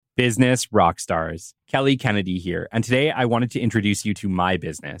Business Rockstars. Kelly Kennedy here, and today I wanted to introduce you to my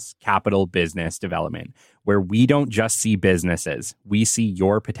business, Capital Business Development, where we don't just see businesses, we see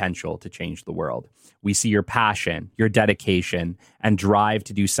your potential to change the world. We see your passion, your dedication, and drive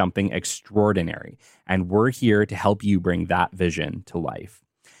to do something extraordinary, and we're here to help you bring that vision to life.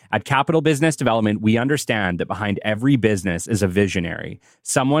 At Capital Business Development, we understand that behind every business is a visionary,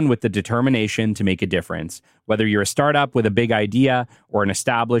 someone with the determination to make a difference. Whether you're a startup with a big idea or an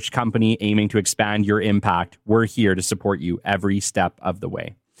established company aiming to expand your impact, we're here to support you every step of the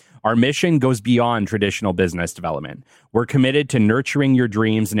way. Our mission goes beyond traditional business development. We're committed to nurturing your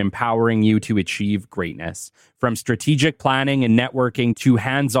dreams and empowering you to achieve greatness. From strategic planning and networking to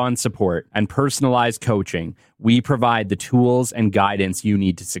hands-on support and personalized coaching, we provide the tools and guidance you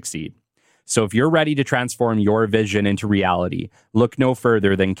need to succeed. So if you're ready to transform your vision into reality, look no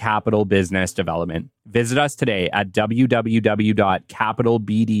further than Capital Business Development. Visit us today at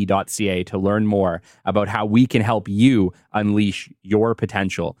www.capitalbd.ca to learn more about how we can help you unleash your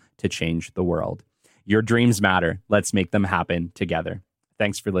potential to change the world. Your dreams matter. Let's make them happen together.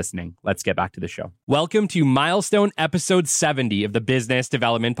 Thanks for listening. Let's get back to the show. Welcome to Milestone episode 70 of the Business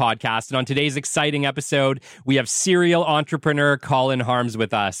Development Podcast. And on today's exciting episode, we have serial entrepreneur Colin Harms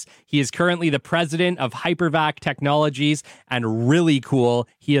with us. He is currently the president of Hypervac Technologies, and really cool,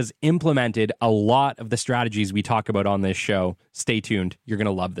 he has implemented a lot of the strategies we talk about on this show. Stay tuned. You're going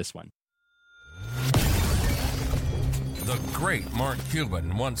to love this one. The great Mark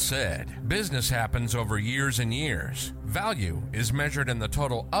Cuban once said, "Business happens over years and years. Value is measured in the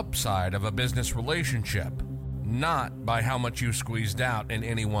total upside of a business relationship, not by how much you squeezed out in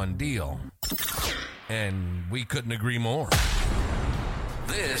any one deal." And we couldn't agree more.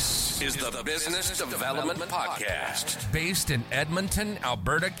 This is the Business Development Podcast, based in Edmonton,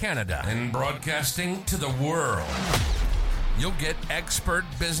 Alberta, Canada, and broadcasting to the world. You'll get expert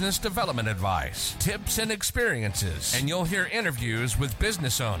business development advice, tips and experiences, and you'll hear interviews with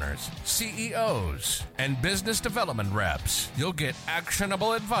business owners, CEOs, and business development reps. You'll get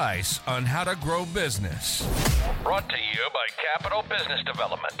actionable advice on how to grow business. Brought to you by Capital Business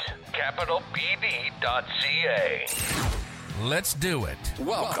Development, capitalbd.ca. Let's do it.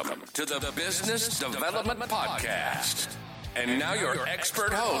 Welcome to the Business Development Podcast. And now your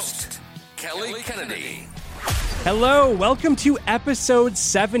expert host, Kelly Kennedy. Hello, welcome to episode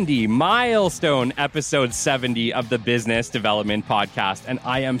 70, Milestone episode 70 of the Business Development Podcast. And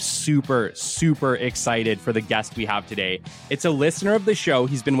I am super excited for the guest we have today. It's a listener of the show.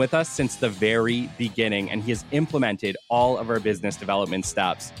 He's been with us since the very beginning, and he has implemented all of our business development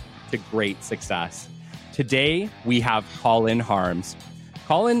steps to great success. Today, we have Colin Harms.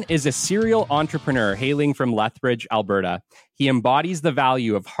 Colin is a serial entrepreneur hailing from Lethbridge, Alberta. He embodies the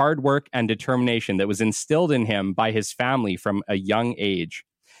value of hard work and determination that was instilled in him by his family from a young age.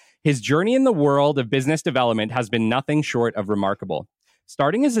 His journey in the world of business development has been nothing short of remarkable.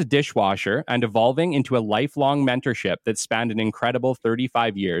 Starting as a dishwasher and evolving into a lifelong mentorship that spanned an incredible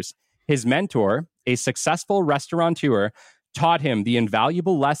 35 years, his mentor, a successful restaurateur, taught him the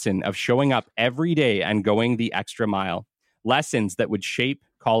invaluable lesson of showing up every day and going the extra mile. Lessons that would shape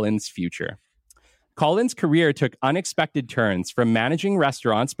Colin's future. Colin's career took unexpected turns, from managing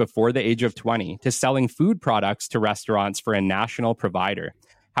restaurants before the age of 20 to selling food products to restaurants for a national provider.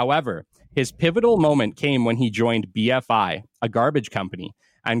 However, his pivotal moment came when he joined BFI, a garbage company,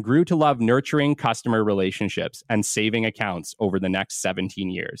 and grew to love nurturing customer relationships and saving accounts over the next 17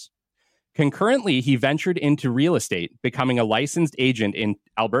 years. Concurrently, he ventured into real estate, becoming a licensed agent in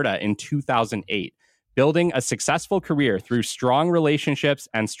Alberta in 2008. Building a successful career through strong relationships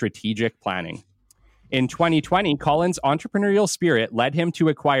and strategic planning. In 2020, Colin's entrepreneurial spirit led him to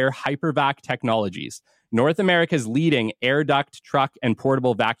acquire Hypervac Technologies, North America's leading air duct, truck, and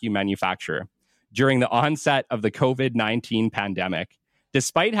portable vacuum manufacturer, during the onset of the COVID-19 pandemic.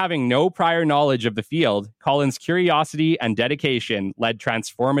 Despite having no prior knowledge of the field, Colin's curiosity and dedication led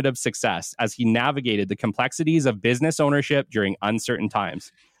transformative success as he navigated the complexities of business ownership during uncertain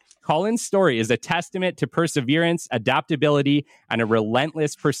times. Colin's story is a testament to perseverance, adaptability, and a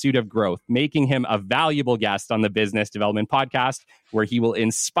relentless pursuit of growth, making him a valuable guest on the Business Development Podcast, where he will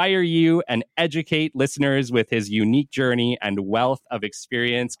inspire you and educate listeners with his unique journey and wealth of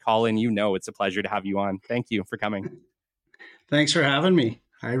experience. Colin, you know it's a pleasure to have you on. Thank you for coming. Thanks for having me.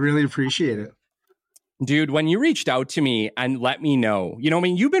 I really appreciate it. Dude, when you reached out to me and let me know,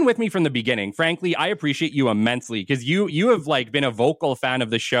 you've been with me from the beginning. Frankly, I appreciate you immensely because you have been a vocal fan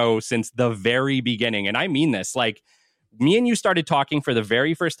of the show since the very beginning. And I mean this, me and you started talking for the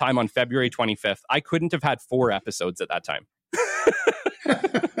very first time on February 25th. I couldn't have had 4 episodes at that time.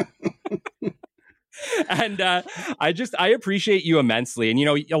 And I appreciate you immensely.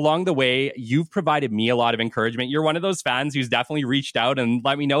 And, along the way, you've provided me a lot of encouragement. You're one of those fans who's definitely reached out and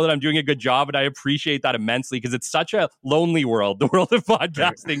let me know that I'm doing a good job. And I appreciate that immensely because it's such a lonely world, the world of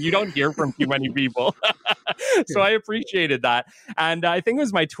podcasting. You don't hear from too many people. So I appreciated that. And I think it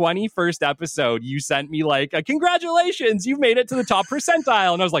was my 21st episode. You sent me like, congratulations, you've made it to the top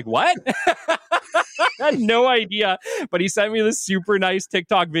percentile. And I was like, what? I had no idea. But he sent me this super nice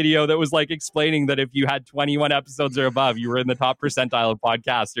TikTok video that was like explaining that if you had 21 episodes or above, you were in the top percentile of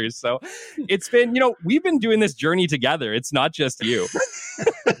podcasters. So it's been, we've been doing this journey together. It's not just you.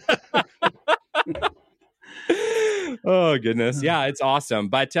 Oh, goodness. Yeah, it's awesome.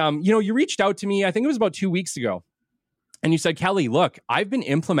 But, you reached out to me, I think it was about 2 weeks ago. And you said, Kelly, look, I've been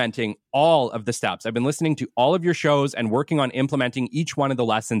implementing all of the steps. I've been listening to all of your shows and working on implementing each one of the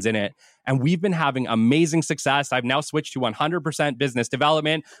lessons in it. And we've been having amazing success. I've now switched to 100% business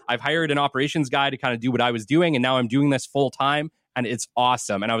development. I've hired an operations guy to kind of do what I was doing. And now I'm doing this full time. And it's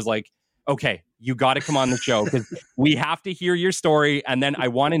awesome. And I was like, okay, you got to come on the show because we have to hear your story. And then I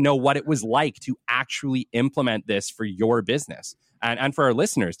want to know what it was like to actually implement this for your business and for our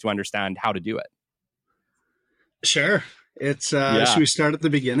listeners to understand how to do it. Sure. It's should we start at the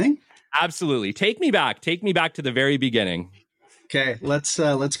beginning? Absolutely. Take me back to the very beginning. Okay, let's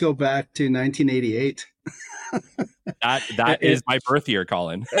go back to 1988. That is my birth year,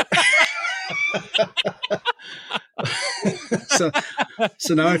 Colin.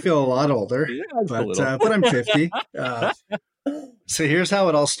 So now I feel a lot older, but I'm 50. So here's how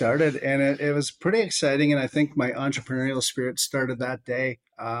it all started, and it was pretty exciting. And I think my entrepreneurial spirit started that day.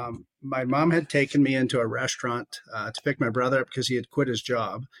 My mom had taken me into a restaurant to pick my brother up because he had quit his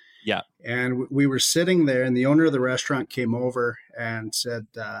job. Yeah. And we were sitting there, and the owner of the restaurant came over and said,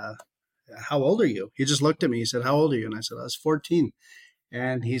 how old are you? He just looked at me. He said, how old are you? And I said, I was 14.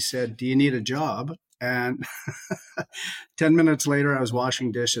 And he said, do you need a job? And 10 minutes later, I was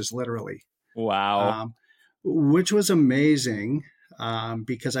washing dishes, literally. Wow. Which was amazing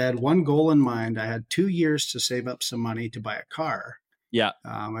because I had one goal in mind. I had 2 years to save up some money to buy a car. Yeah.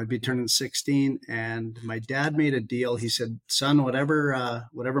 I'd be turning 16, and my dad made a deal. He said, son, whatever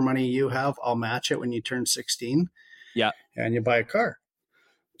money you have, I'll match it when you turn 16. Yeah. And you buy a car.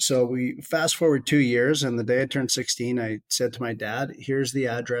 So we fast forward 2 years, and the day I turned 16, I said to my dad, here's the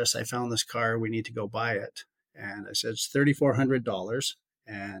address. I found this car. We need to go buy it. And I said, it's $3,400.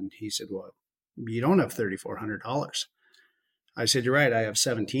 And he said, well, you don't have $3,400. I said, you're right. I have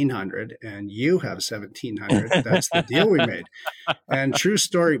 $1,700 and you have $1,700. That's the deal we made. And true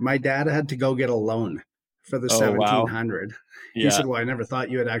story, my dad had to go get a loan for the $1,700. Wow. He said, well, I never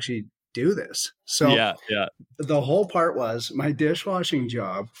thought you would actually do this. So the whole part was my dishwashing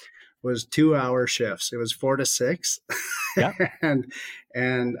job was 2-hour shifts. It was 4 to 6. Yeah.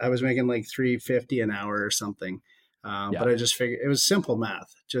 and I was making like $3.50 an hour or something. But I just figured it was simple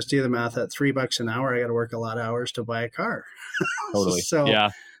math. Just do the math at $3 an hour. I got to work a lot of hours to buy a car. Totally.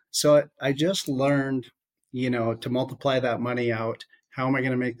 So I just learned, to multiply that money out. How am I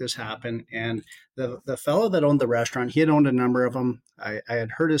going to make this happen? And the fellow that owned the restaurant, he had owned a number of them. I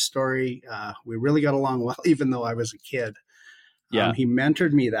had heard his story. We really got along well, even though I was a kid. He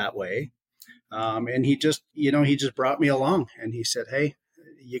mentored me that way. And he just brought me along, and he said, hey,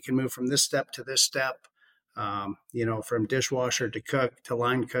 you can move from this step to this step. From dishwasher to cook to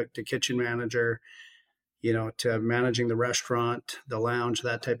line cook to kitchen manager, to managing the restaurant, the lounge,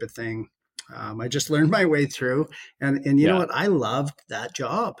 that type of thing. I just learned my way through, and you know what? I loved that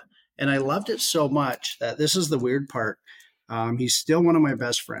job, and I loved it so much that this is the weird part. He's still one of my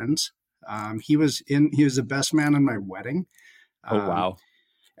best friends. He was the best man in my wedding. Oh, wow.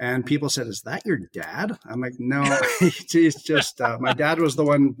 And people said, is that your dad? I'm like, no, he's just, my dad was the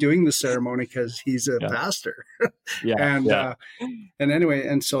one doing the ceremony because he's a pastor. And anyway,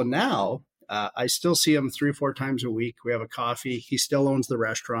 and so now I still see him 3 or 4 times a week. We have a coffee. He still owns the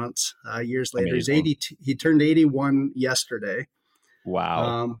restaurants years later. Amazing. He's 80. He turned 81 yesterday.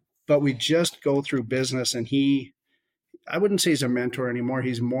 Wow. But we just go through business, and I wouldn't say he's a mentor anymore.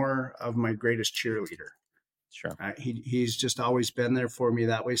 He's more of my greatest cheerleader. Sure. He's just always been there for me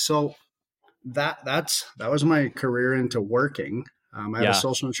that way. So that was my career into working. I had a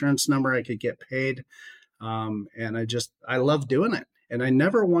social insurance number. I could get paid. And I love doing it. And I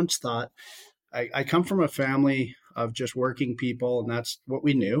never once thought, I come from a family of just working people, and that's what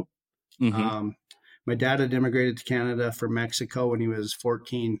we knew. Mm-hmm. My dad had immigrated to Canada from Mexico when he was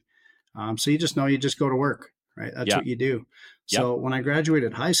 14. So you just go to work, right? That's what you do. So when I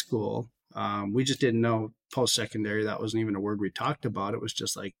graduated high school, we just didn't know post-secondary. That wasn't even a word we talked about. It was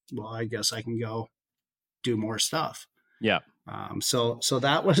just like, well, I guess I can go do more stuff. Yeah. So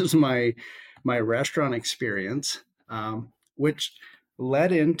that was my restaurant experience, which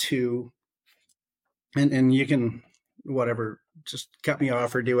led into, and you can, whatever, just cut me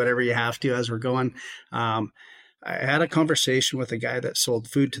off or do whatever you have to as we're going. I had a conversation with a guy that sold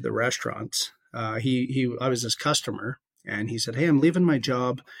food to the restaurants. I was his customer, and he said, "Hey, I'm leaving my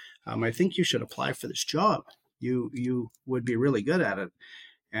job. I think you should apply for this job. You would be really good at it."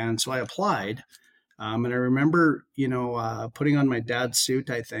 And so I applied. And I remember, putting on my dad's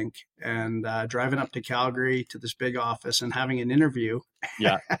suit, I think, and driving up to Calgary to this big office and having an interview.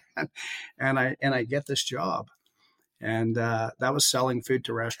 Yeah. and I get this job. And that was selling food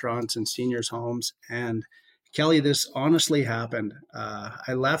to restaurants and seniors' homes. And Kelly, this honestly happened.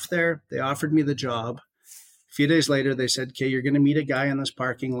 I left there. They offered me the job. A few days later, they said, "Okay, you're going to meet a guy in this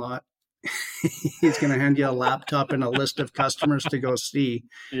parking lot. He's going to hand you a laptop and a list of customers to go see."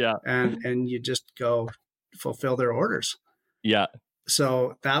 Yeah. And you just go fulfill their orders. Yeah.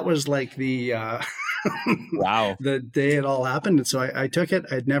 So that was like the wow, the day it all happened. And so I took it.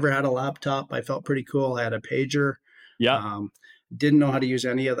 I'd never had a laptop. I felt pretty cool. I had a pager. Yeah. Didn't know how to use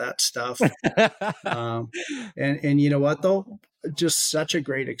any of that stuff. And you know what though? Just such a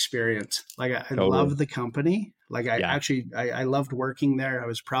great experience. Like I love the company. Like I loved working there. I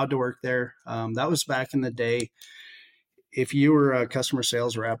was proud to work there. That was back in the day. If you were a customer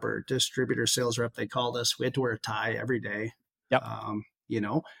sales rep or distributor sales rep, they called us. We had to wear a tie every day. Yep.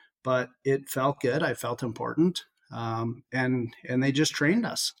 But it felt good. I felt important. And they just trained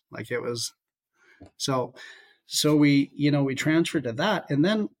us. Like it was so we transferred to that. And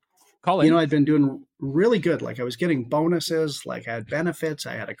then, Colin, I'd been doing really good. Like I was getting bonuses, like I had benefits,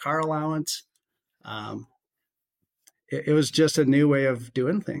 I had a car allowance. It was just a new way of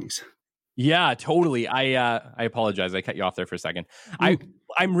doing things. Yeah, totally. I apologize. I cut you off there for a second.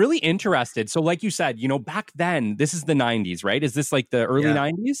 I'm really interested. So like you said, back then, this is the 90s, right? Is this like the early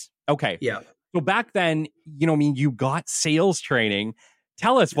 90s? Okay. Yeah. So back then, you got sales training.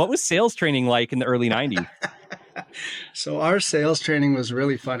 Tell us, what was sales training like in the early 90s? So our sales training was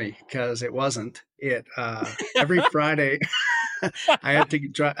really funny because it wasn't. Every Friday, I had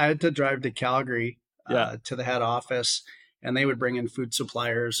to drive to Calgary to the head office, and they would bring in food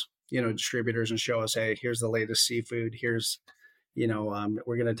suppliers, distributors, and show us, "Hey, here's the latest seafood. Here's, we're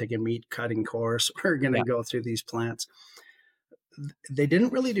going to take a meat cutting course. We're going to go through these plants." They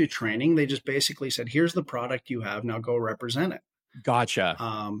didn't really do training. They just basically said, "Here's the product you have. Now go represent it." Gotcha.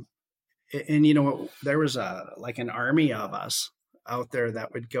 And there was an army of us out there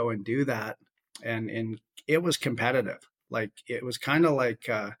that would go and do that. And it was competitive. Like it was kind of like,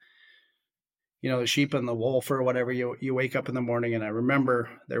 the sheep and the wolf or whatever. You wake up in the morning, and I remember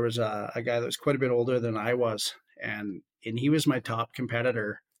there was a guy that was quite a bit older than I was. And he was my top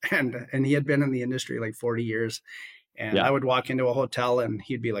competitor, and he had been in the industry like 40 years. And I would walk into a hotel and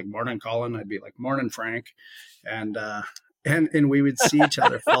he'd be like, "Morning, Colin." I'd be like, "Morning, Frank." And we would see each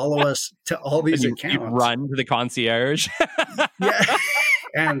other, follow us to all these accounts. You'd run to the concierge. Yeah.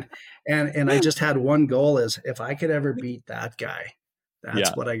 And I just had one goal, is if I could ever beat that guy,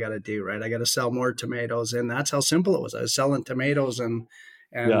 that's what I got to do, right? I got to sell more tomatoes. And that's how simple it was. I was selling tomatoes and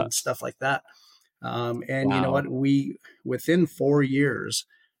stuff like that. And you know what? Within 4 years,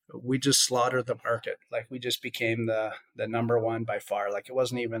 we just slaughtered the market. Like we just became the number one by far. Like it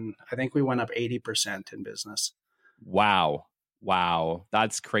wasn't even, I think we went up 80% in business. Wow.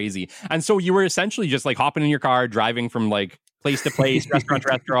 That's crazy. And so you were essentially just like hopping in your car, driving from like place to place, restaurant to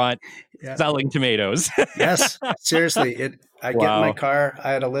restaurant, selling tomatoes. Yes, seriously. I get in my car.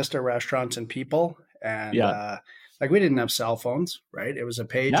 I had a list of restaurants and people, and we didn't have cell phones, right? It was a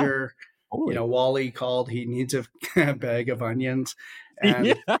pager. Totally. Wally called. He needs a bag of onions, and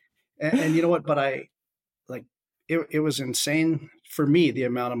you know what? But it was insane for me, the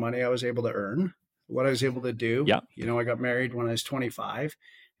amount of money I was able to earn, what I was able to do. Yeah. I got married when I was 25,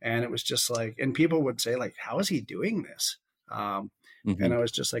 and it was just like, and people would say like, "How is he doing this?" And I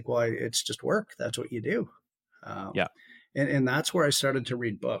was just like, "Well, it's just work. That's what you do." And that's where I started to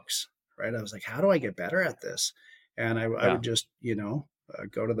read books, right? I was like, "How do I get better at this?" And I would just,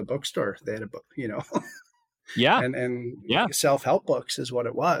 go to the bookstore. They had a book, and self-help books is what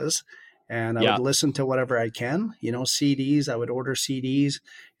it was. And I would listen to whatever I can, CDs. I would order CDs.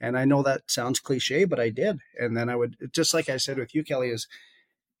 And I know that sounds cliche, but I did. And then I would, just like I said with you, Kelly, is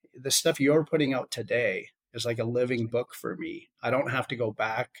the stuff you're putting out today is like a living book for me. I don't have to go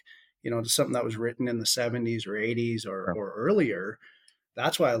back, to something that was written in the 70s or 80s or earlier.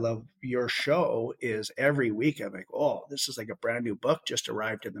 That's why I love your show. Is every week I'm like, "Oh, this is like a brand new book just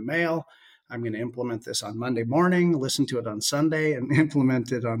arrived in the mail. I'm going to implement this on Monday morning, listen to it on Sunday, and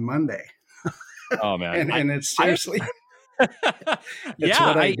implement it on Monday." Oh man. and it's seriously. It's Yeah,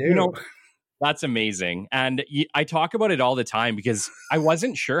 what I do. that's amazing. And I talk about it all the time because I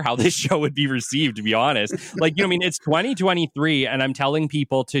wasn't sure how this show would be received, to be honest. Like, I mean, it's 2023 and I'm telling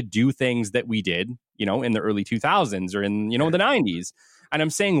people to do things that we did, in the early 2000s or in, the 90s. And I'm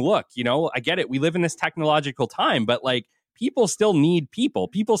saying, look, I get it. We live in this technological time, but like people still need people.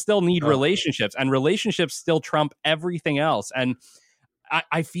 People still need relationships, and relationships still trump everything else. And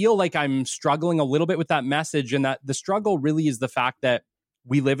I feel like I'm struggling a little bit with that message, and that the struggle really is the fact that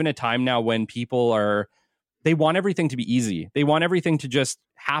we live in a time now when people they want everything to be easy. They want everything to just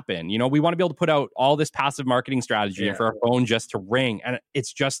happen. We want to be able to put out all this passive marketing strategy and for our phone just to ring. And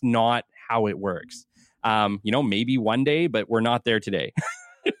it's just not how it works. Maybe one day, but we're not there today.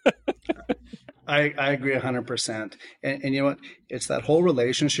 I agree 100%. And you know what? It's that whole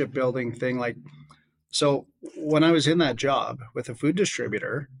relationship building thing. Like, so when I was in that job with a food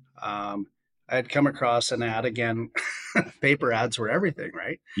distributor, I had come across an ad again. Paper ads were everything,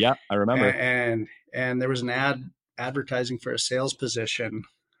 right? Yeah, I remember. And there was an ad advertising for a sales position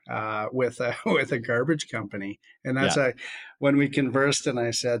with a garbage company, and that's when we conversed, and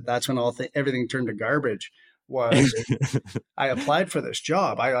I said that's when everything turned to garbage. Was I applied for this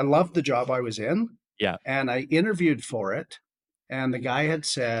job? I loved the job I was in, and I interviewed for it, and the guy had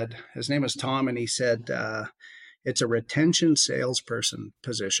said, his name was Tom, and he said it's a retention salesperson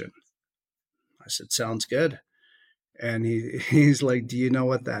position. I said, sounds good. And he's like, do you know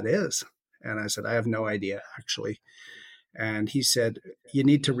what that is? And I said, I have no idea, actually. And he said, you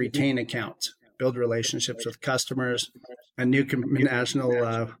need to retain accounts, build relationships with customers. A new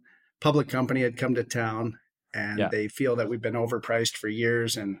national public company had come to town, and they feel that we've been overpriced for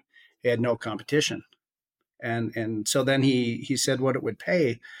years, and they had no competition. And so then he said what it would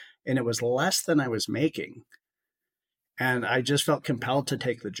pay, and it was less than I was making. And I just felt compelled to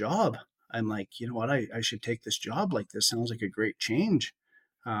take the job. I'm like, you know what? I should take this job. Like, this sounds like a great change.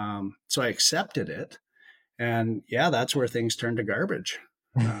 So I accepted it. And that's where things turned to garbage.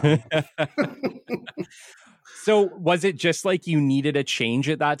 So was it just like you needed a change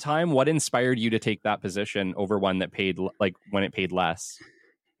at that time? What inspired you to take that position over one that paid, like when it paid less?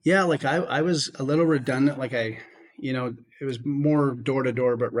 Yeah, like I was a little redundant. Like it was more door to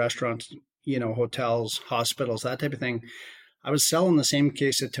door, but restaurants, hotels, hospitals, that type of thing. I was selling the same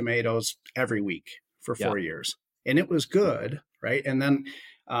case of tomatoes every week for 4 years, and it was good, right? And then,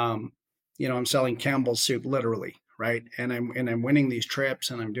 I'm selling Campbell's soup literally, right? And I'm winning these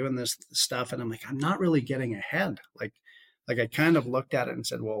trips, and I'm doing this stuff, and I'm like, I'm not really getting ahead. Like I kind of looked at it and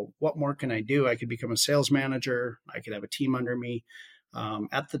said, well, what more can I do? I could become a sales manager. I could have a team under me.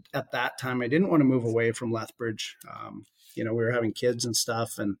 At that time, I didn't want to move away from Lethbridge. We were having kids and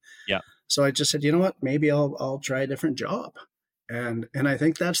stuff, and so I just said, you know what? Maybe I'll try a different job. And I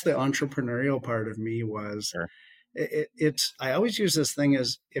think that's the entrepreneurial part of me was it's I always use this thing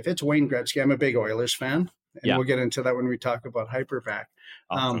as if it's Wayne Gretzky. I'm a big Oilers fan, and we'll get into that when we talk about Hypervac.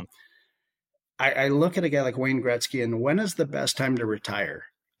 Awesome. I look at a guy like Wayne Gretzky, and when is the best time to retire?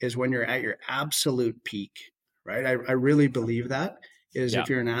 Is when you're at your absolute peak, right? I really believe that is if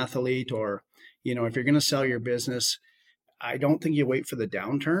you're an athlete or, if you're going to sell your business, I don't think you wait for the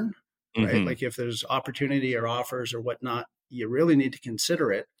downturn, right? Mm-hmm. Like if there's opportunity or offers or whatnot, you really need to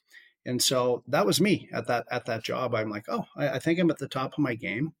consider it. And so that was me at that job. I'm like, I think I'm at the top of my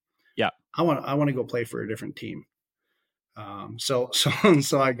game. Yeah. I want to go play for a different team. So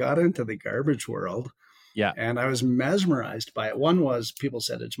I got into the garbage world. Yeah. And I was mesmerized by it. One was people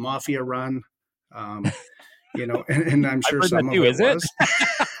said it's mafia run. And I'm sure some of it was.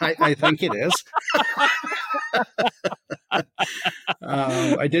 I think it is.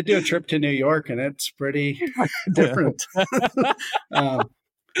 I did do a trip to New York, and it's pretty different.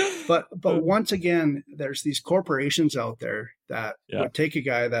 But once again, there's these corporations out there that would take a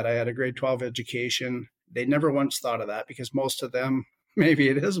guy that I had a grade 12 education. They never once thought of that because most of them, maybe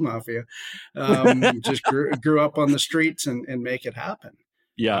it is mafia, just grew up on the streets and make it happen.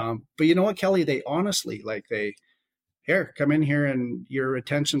 Yeah. But you know what, Kelly? They honestly, here, come in here and you're a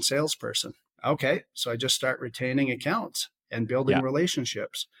retention salesperson. Okay. So I just start retaining accounts and building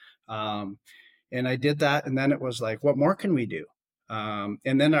relationships. And I did that. And then it was like, what more can we do? And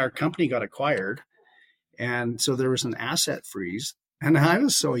then our company got acquired. And so there was an asset freeze. And I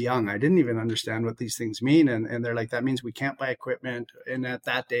was so young, I didn't even understand what these things mean. And they're like, that means we can't buy equipment. And at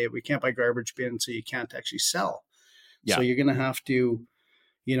that day, we can't buy garbage bins, so you can't actually sell. Yeah. So you're going to have to,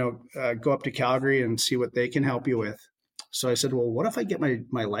 go up to Calgary and see what they can help you with. So I said, well, what if I get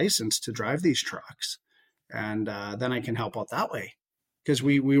my license to drive these trucks? And then I can help out that way. Because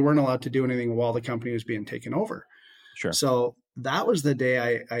we weren't allowed to do anything while the company was being taken over. Sure. So that was the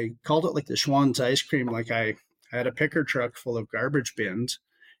day I called it like the Schwann's ice cream. Like I I had a picker truck full of garbage bins,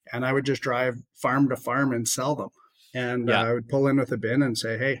 and I would just drive farm to farm and sell them. And Yeah. I would pull in with a bin and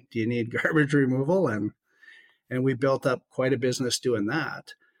say, "Hey, do you need garbage removal?" And we built up quite a business doing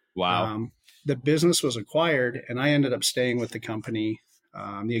that. Wow. The business was acquired, and I ended up staying with the company,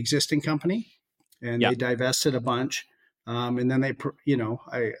 the existing company, and they divested a bunch. And then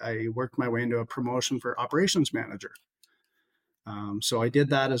I worked my way into a promotion for operations manager. So I did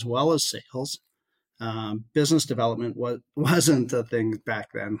that as well as sales. Business development wasn't a thing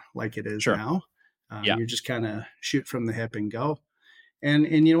back then like it is now. You just kind of shoot from the hip and go.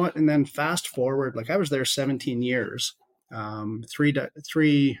 And you know what? And then fast forward, like I was there 17 years.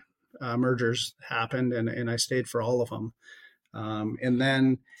 Three mergers happened, and I stayed for all of them. And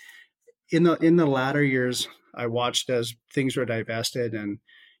then in the latter years, I watched as things were divested. And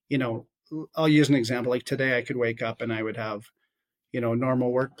I'll use an example. Like today, I could wake up and I would have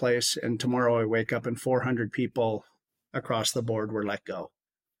normal workplace, and tomorrow I wake up and 400 people across the board were let go,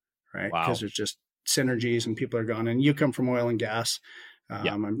 right? Wow. Because there's just synergies and people are gone. And you come from oil and gas. I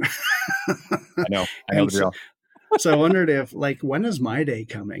know the drill. So I wondered if, like, when is my day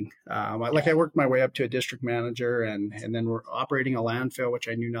coming? I worked my way up to a district manager, and then we're operating a landfill, which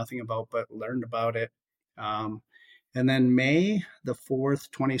I knew nothing about, but learned about it. And then May the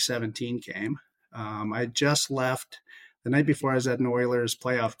 4th, 2017 came. I just left the night before. I was at an Oilers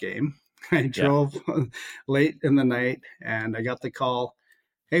playoff game. I drove late in the night, and I got the call,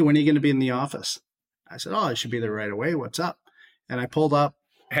 "Hey, when are you going to be in the office?" I said, "Oh, I should be there right away. What's up?" And I pulled up,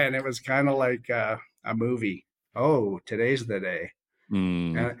 and it was kind of like a movie. Oh, today's the day.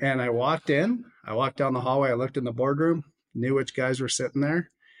 And I walked in. I walked down the hallway. I looked in the boardroom, knew which guys were sitting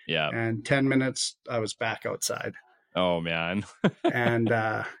there. Yeah. And 10 minutes, I was back outside. Oh, man.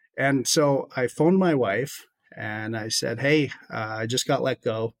 And so I phoned my wife, and I said, "Hey, I just got let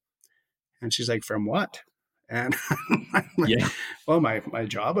go." And she's like, "From what?" And I'm like, "Well, my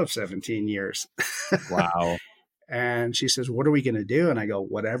job of 17 years. Wow. And she says, "What are we going to do?" And I go,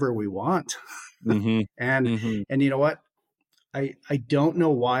 "Whatever we want." Mm-hmm. And you know what? I don't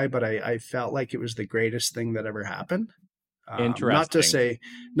know why, but I felt like it was the greatest thing that ever happened. Interesting.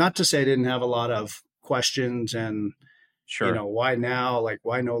 Not to say I didn't have a lot of questions and, why now? Like,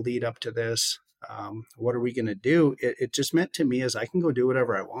 why no lead up to this? What are we going to do? It just meant to me is I can go do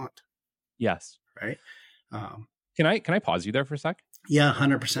whatever I want. Yes. Right. Can I pause you there for a sec? Yeah,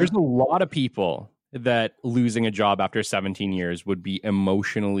 100%. There's a lot of people that losing a job after 17 years would be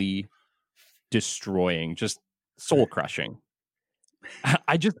emotionally destroying, just soul crushing.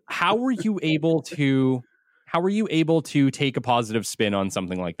 How were you able to take a positive spin on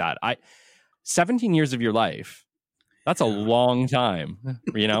something like that? 17 years of your life, that's a long time,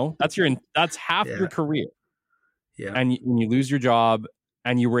 that's half your career. Yeah. And you lose your job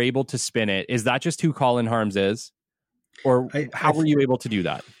and you were able to spin it. Is that just who Colin Harms is? Or how were you able to do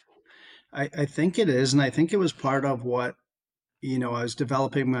that? I think it is. And I think it was part of what, I was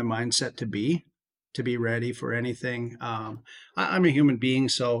developing my mindset to be ready for anything. I'm a human being.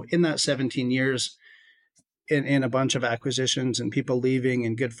 So in that 17 years, in a bunch of acquisitions and people leaving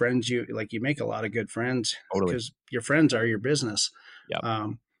and good friends, you make a lot of good friends. Totally. Because your friends are your business. Yep.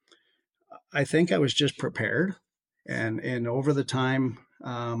 I think I was just prepared. And over the time,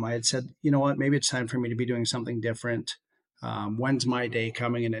 I had said, you know what, maybe it's time for me to be doing something different. When's my day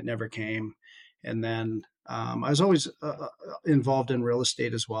coming? And it never came. And then I was always involved in real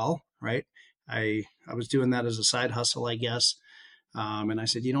estate as well, right? I was doing that as a side hustle, I guess. And I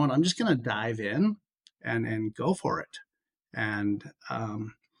said, you know what, I'm just going to dive in and go for it. And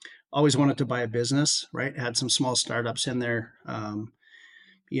always wanted to buy a business, right? Had some small startups in there,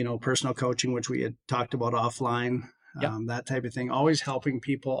 personal coaching, which we had talked about offline, that type of thing. Always helping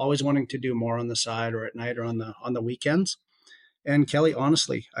people, always wanting to do more on the side or at night or on the weekends. And Kelly,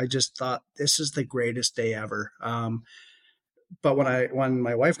 honestly, I just thought this is the greatest day ever. But when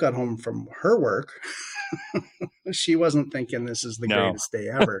my wife got home from her work, she wasn't thinking this is the greatest day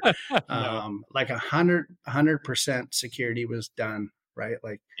ever. Like 100% security was done, right?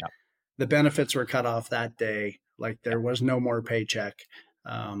 Like the benefits were cut off that day. Like there was no more paycheck.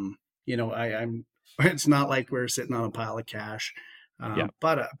 It's not like we're sitting on a pile of cash.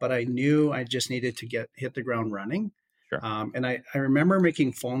 But I knew I just needed to hit the ground running. Sure. And I remember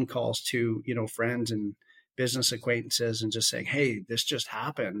making phone calls to, friends and business acquaintances and just saying, "Hey, this just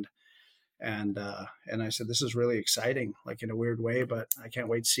happened." And I said, "This is really exciting, like in a weird way, but I can't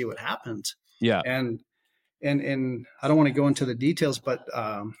wait to see what happens." Yeah. And I don't want to go into the details, but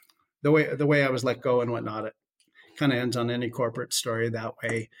the way I was let go and whatnot, it kind of ends on any corporate story that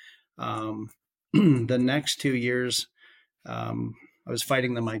way. The next 2 years, I was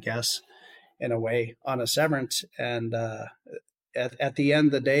fighting them, I guess. in a way on a severance. And at the end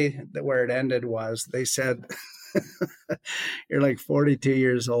of the day, where it ended was they said, you're like 42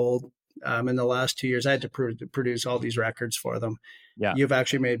 years old. In the last 2 years, I had to produce all these records for them. Yeah. You've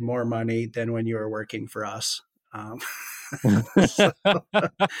actually made more money than when you were working for us.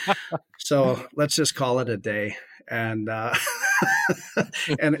 So let's just call it a day. And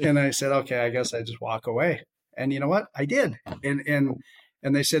and I said, okay, I guess I just walk away. And you know what? I did.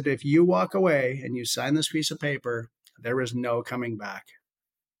 And they said, if you walk away and you sign this piece of paper, there is no coming back.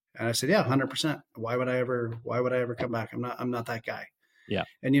 And I said, yeah, 100%. Why would I ever come back? I'm not that guy. Yeah.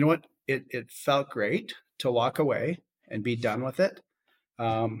 And you know what? It felt great to walk away and be done with it.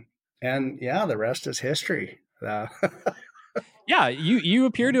 And yeah, the rest is history. Yeah, you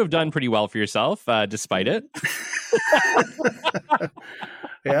appear to have done pretty well for yourself, despite it.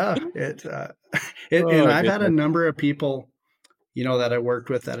 Yeah, and I've had a number of people, that I worked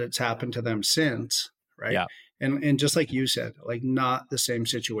with that it's happened to them since, right? Yeah. And just like you said, like not the same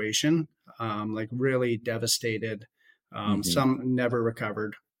situation, like really devastated. Some never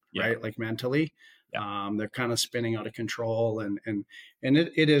recovered, right? Like mentally. Yeah. They're kind of spinning out of control, and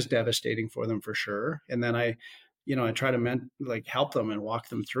it is devastating for them for sure. And then I try to help them and walk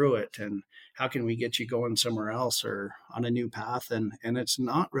them through it. And how can we get you going somewhere else or on a new path? And it's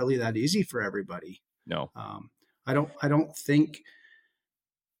not really that easy for everybody. No. I don't think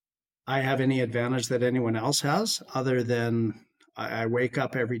I have any advantage that anyone else has other than I wake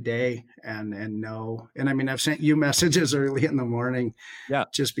up every day and know. And I mean, I've sent you messages early in the morning,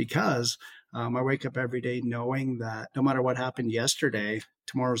 just because I wake up every day knowing that no matter what happened yesterday,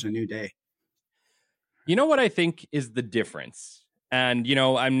 tomorrow's a new day. You know what I think is the difference? And,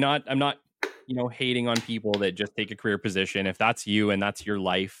 I'm not, hating on people that just take a career position. If that's you and that's your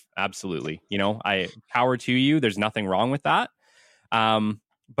life, absolutely. I power to you. There's nothing wrong with that.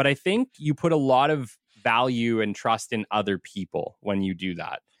 But I think you put a lot of value and trust in other people when you do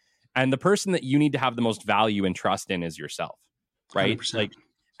that. And the person that you need to have the most value and trust in is yourself, right? 100%.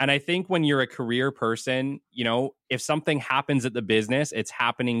 And I think when you're a career person, if something happens at the business, it's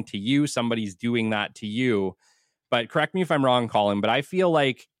happening to you. Somebody's doing that to you. But correct me if I'm wrong, Colin, but I feel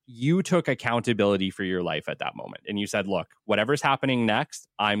like you took accountability for your life at that moment. And you said, look, whatever's happening next,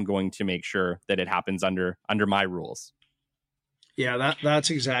 I'm going to make sure that it happens under my rules. Yeah, that's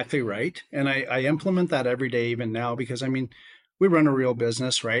exactly right. And I implement that every day, even now, because I mean, we run a real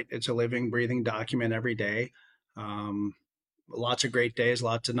business, right? It's a living, breathing document every day. Lots of great days,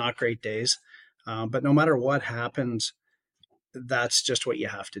 lots of not great days. But no matter what happens, that's just what you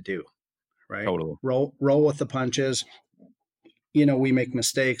have to do, right? Totally. Roll with the punches. We make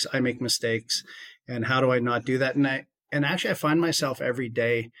mistakes. I make mistakes. And how do I not do that? And actually, I find myself every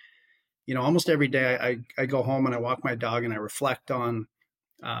day, almost every day I go home and I walk my dog and I reflect on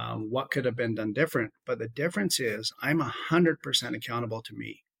what could have been done different. But the difference is I'm 100% accountable to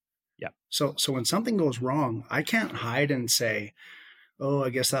me. Yeah. So when something goes wrong, I can't hide and say, oh, I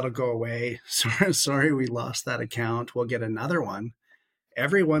guess that'll go away. Sorry, we lost that account. We'll get another one.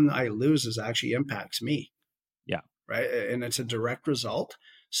 Every one I lose actually impacts me. Yeah. Right. And it's a direct result.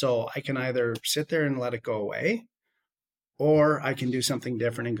 So I can either sit there and let it go away, or I can do something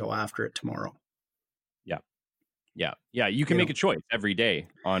different and go after it tomorrow. Yeah. You can make a choice every day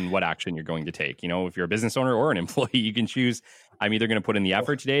on what action you're going to take. If you're a business owner or an employee, you can choose, I'm either going to put in the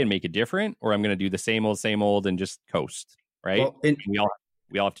effort today and make it different, or I'm going to do the same old and just coast. Right. Well,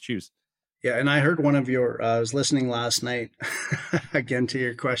 we all have to choose. Yeah. And I heard one of I was listening last night again to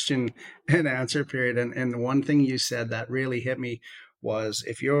your question and answer period. And one thing you said that really hit me was,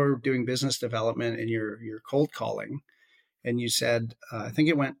 if you're doing business development and you're cold calling, and you said, I think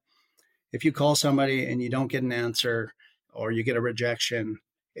it went, if you call somebody and you don't get an answer or you get a rejection,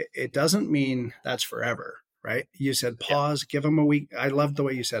 it doesn't mean that's forever, right? You said pause, give them a week. I love the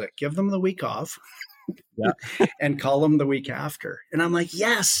way you said it. Give them the week off and call them the week after. And I'm like,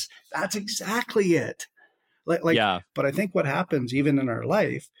 yes, that's exactly it. But I think what happens even in our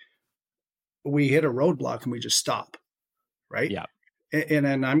life, we hit a roadblock and we just stop, right? Yeah. And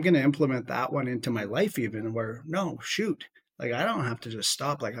then I'm going to implement that one into my life, even where, no, shoot. Like, I don't have to just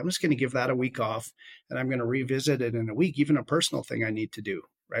stop. Like, I'm just going to give that a week off and I'm going to revisit it in a week, even a personal thing I need to do,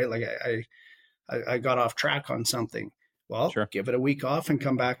 right? Like I got off track on something. Well, Give it a week off and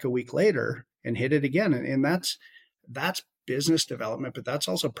come back a week later and hit it again. And that's business development, but that's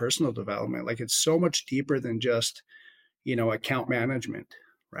also personal development. Like, it's so much deeper than just, account management,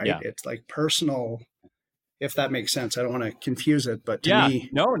 right? Yeah. It's like personal, if that makes sense. I don't want to confuse it, but to me,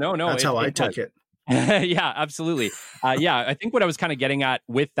 no, that's how I took it. Yeah, absolutely. I think what I was kind of getting at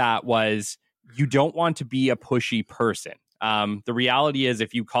with that was, you don't want to be a pushy person. The reality is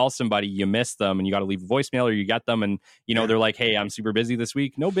if you call somebody, you miss them and you got to leave a voicemail or you get them and, they're like, hey, I'm super busy this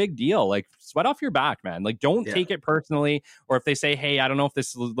week. No big deal. Like sweat off your back, man. Like don't take it personally. Or if they say, hey, I don't know if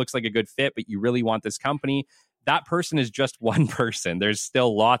this looks like a good fit, but you really want this company, that person is just one person. There's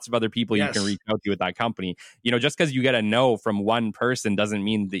still lots of other people you can reach out to at that company. Just because you get a no from one person doesn't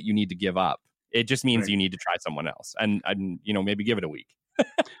mean that you need to give up. It just means you need to try someone else and maybe give it a week.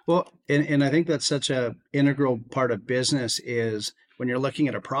 Well, and I think that's such a integral part of business is when you're looking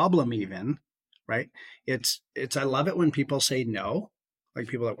at a problem even, right? It's I love it when people say no, like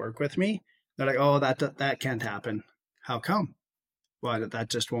people that work with me. They're like, oh, that can't happen. How come? Well, that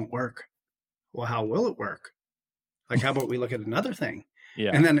just won't work. Well, how will it work? Like, how about we look at another thing?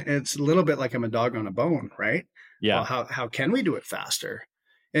 Yeah. And then it's a little bit like I'm a dog on a bone, right? Yeah. Well, how can we do it faster?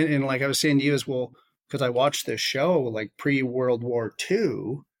 And like I was saying to you as well, because I watched this show like pre-World War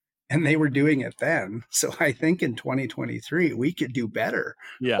II, and they were doing it then. So I think in 2023, we could do better.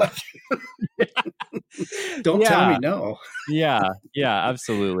 Yeah. Don't tell me no. Yeah,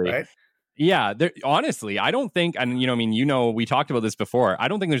 absolutely. Right? Yeah, honestly, I don't think, and we talked about this before. I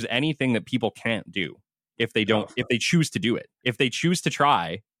don't think there's anything that people can't do if they don't, if they choose to do it. If they choose to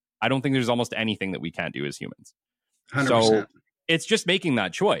try, I don't think there's almost anything that we can't do as humans. 100%. So it's just making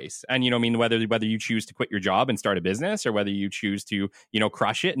that choice. And, whether you choose to quit your job and start a business or whether you choose to,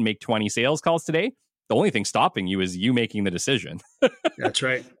 crush it and make 20 sales calls today, the only thing stopping you is you making the decision. That's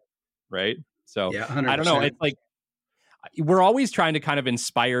right. Right. So yeah, 100%. I don't know. It's like, we're always trying to kind of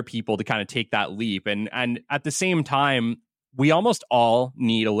inspire people to kind of take that leap. And at the same time, we almost all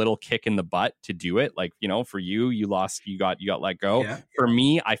need a little kick in the butt to do it. Like, for you got let go. Yeah. For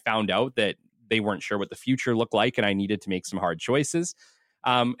me, I found out that they weren't sure what the future looked like and I needed to make some hard choices.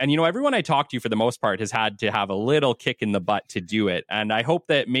 And everyone I talked to for the most part has had to have a little kick in the butt to do it. And I hope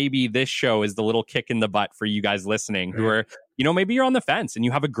that maybe this show is the little kick in the butt for you guys listening who are, maybe you're on the fence and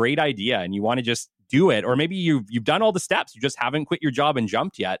you have a great idea and you want to just do it. Or maybe you've done all the steps. You just haven't quit your job and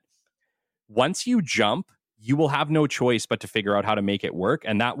jumped yet. Once you jump, you will have no choice but to figure out how to make it work.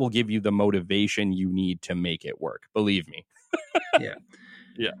 And that will give you the motivation you need to make it work. Believe me. Yeah.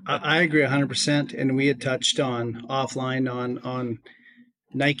 Yeah. I agree 100%. And we had touched on offline on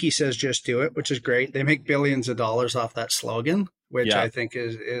Nike says, just do it, which is great. They make billions of dollars off that slogan, which I think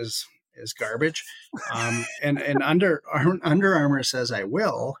is garbage. And Under Armour says, I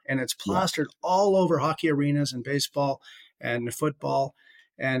will. And it's plastered all over hockey arenas and baseball and football.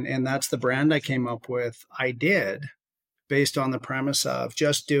 And that's the brand I came up with. I did, based on the premise of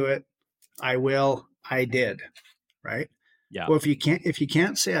just do it. I will. I did. Right. Yeah. Well, if you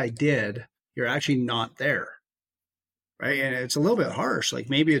can't say I did, you're actually not there. Right. And it's a little bit harsh. Like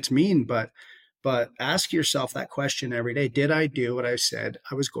maybe it's mean, but ask yourself that question every day. Did I do what I said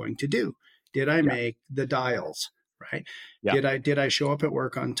I was going to do? Did I make the dials? Right. Yeah. Did I show up at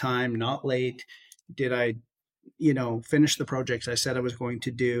work on time, not late? Did I, finish the projects I said I was going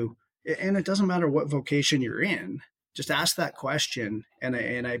to do? And it doesn't matter what vocation you're in. Just ask that question. And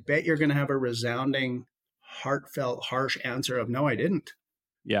I bet you're going to have a resounding, heartfelt, harsh answer of no, I didn't.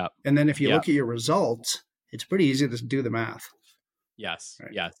 Yeah. And then if you look at your results, it's pretty easy to do the math. Yes.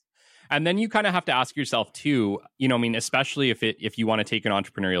 Right. Yes. And then you kind of have to ask yourself too, especially if you want to take an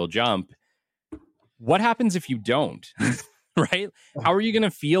entrepreneurial jump, what happens if you don't? Right? How are you going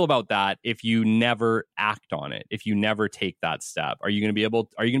to feel about that if you never act on it? If you never take that step? Are you going to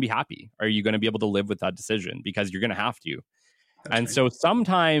be happy? Are you going to be able to live with that decision? Because you're going to have to. So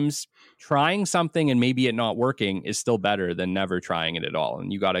sometimes trying something and maybe it not working is still better than never trying it at all.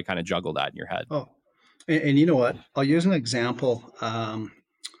 And you got to kind of juggle that in your head. Oh, and you know what? I'll use an example.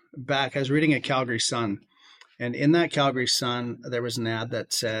 Back, I was reading a Calgary Sun, and in that Calgary Sun, there was an ad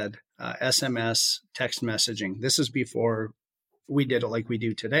that said SMS text messaging. This is before we did it like we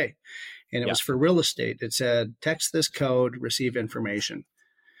do today. And it was for real estate. It said, text this code, receive information.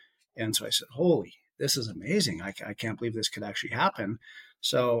 And so I said, holy, this is amazing. I can't believe this could actually happen.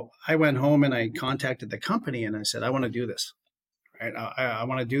 So I went home and I contacted the company and I said, I want to do this. Right? I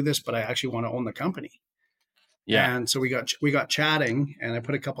want to do this, but I actually want to own the company. Yeah. And so we got chatting and I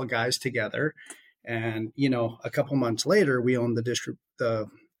put a couple of guys together and, a couple months later, we owned the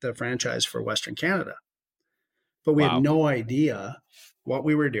franchise for Western Canada, but we had no idea what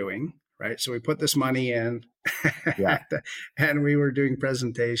we were doing. Right. So we put this money in and we were doing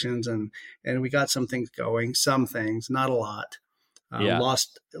presentations and we got some things going, some things, not a lot,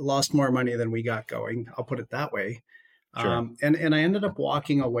 lost more money than we got going. I'll put it that way. Sure. And I ended up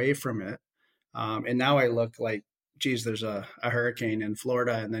walking away from it. And now I look like, geez, there's a hurricane in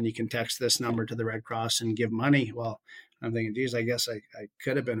Florida and then you can text this number to the Red Cross and give money. Well, I'm thinking, geez, I guess I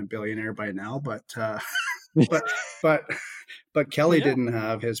could have been a billionaire by now, but but but but Kelly didn't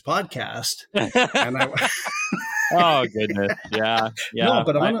have his podcast, and I. Oh goodness, yeah. No,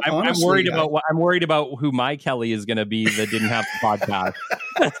 but honestly, I'm worried about who my Kelly is going to be that didn't have the podcast.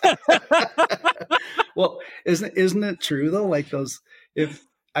 Well, isn't it true though? Like those, if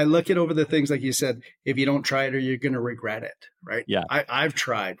I look at over the things like you said, if you don't try it, or you're going to regret it, right? Yeah, I've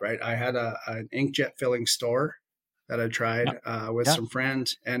tried, right? I had an inkjet filling store that I tried with some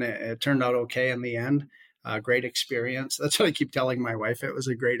friends, and it turned out okay in the end. Great experience. That's what I keep telling my wife. It was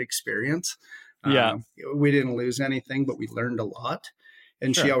a great experience. We didn't lose anything, but we learned a lot.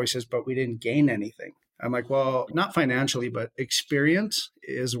 And she always says, but we didn't gain anything. I'm like, well, not financially, but experience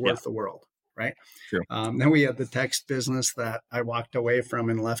is worth the world, right? True. Then we had the text business that I walked away from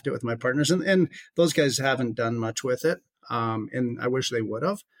and left it with my partners. And those guys haven't done much with it. And I wish they would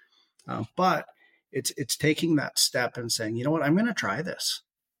have. But it's taking that step and saying, you know what, I'm going to try this.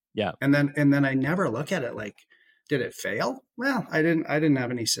 Yeah. And then I never look at it like, did it fail? Well, I didn't have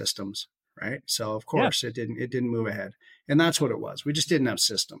any systems. Right. So of course it didn't move ahead. And that's what it was. We just didn't have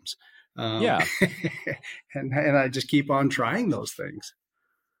systems. And I just keep on trying those things.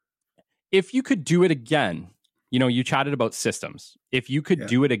 If you could do it again, you chatted about systems. If you could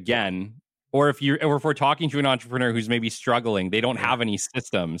do it again, or if we're talking to an entrepreneur who's maybe struggling, they don't have any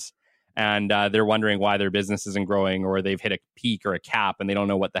systems, and they're wondering why their business isn't growing, or they've hit a peak or a cap and they don't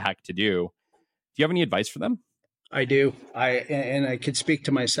know what the heck to do. Do you have any advice for them? I do. I could speak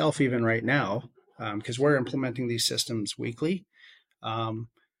to myself even right now, because we're implementing these systems weekly.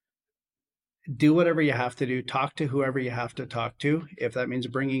 Do whatever you have to do. Talk to whoever you have to talk to. If that means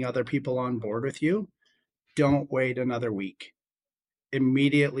bringing other people on board with you, don't wait another week.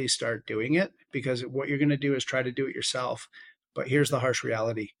 Immediately start doing it, because what you're going to do is try to do it yourself. But here's the harsh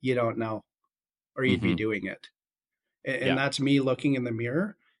reality. You don't know, or you'd be doing it. And that's me looking in the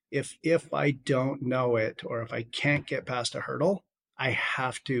mirror. If I don't know it, or if I can't get past a hurdle, I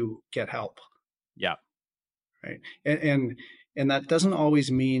have to get help. Yeah. Right. And that doesn't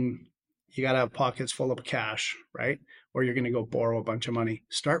always mean you got to have pockets full of cash, right? Or you're going to go borrow a bunch of money.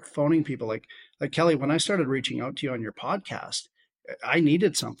 Start phoning people. Like Kelly, when I started reaching out to you on your podcast, I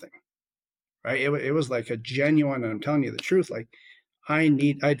needed something, right? It was like a genuine, and I'm telling you the truth. Like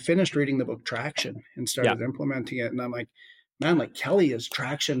I'd finished reading the book Traction and started implementing it. And I'm like, man, like Kelly is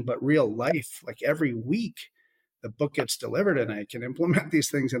traction, but real life. Like every week the book gets delivered and I can implement these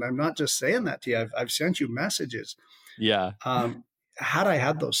things. And I'm not just saying that to you. I've sent you messages. Yeah. Had I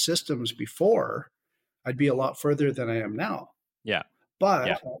had those systems before, I'd be a lot further than I am now. Yeah.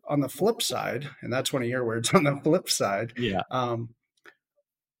 But on the flip side, and that's one of your words, on the flip side,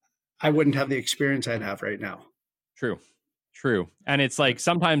 I wouldn't have the experience I'd have right now. True. And it's like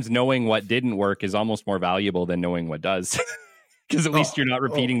sometimes knowing what didn't work is almost more valuable than knowing what does. Because at least you're not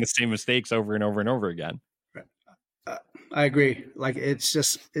repeating the same mistakes over and over and over again. I agree. Like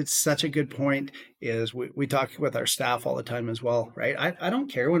it's such a good point. Is we talk with our staff all the time as well, right? I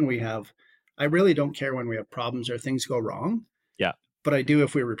don't care when I really don't care when we have problems or things go wrong. Yeah. But I do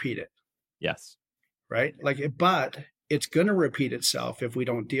if we repeat it. Yes. Right. But it's going to repeat itself if we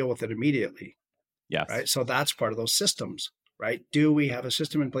don't deal with it immediately. Yes. Right. So that's part of those systems, right? Do we have a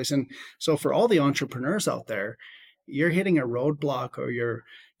system in place? And so for all the entrepreneurs out there, you're hitting a roadblock, or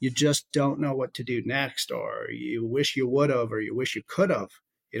you just don't know what to do next, or you wish you would have, or you wish you could have.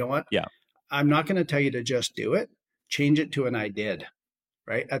 You know what? Yeah. I'm not going to tell you to just do it. Change it to an I did,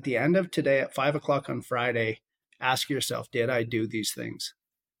 right? At the end of today at 5:00 on Friday, ask yourself, did I do these things?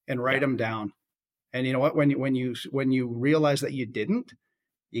 And write them down. And you know what? When you realize that you didn't,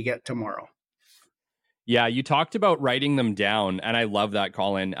 you get tomorrow. Yeah, you talked about writing them down, and I love that,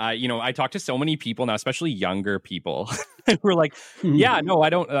 Colin. I talk to so many people now, especially younger people, who are like, "Yeah, no,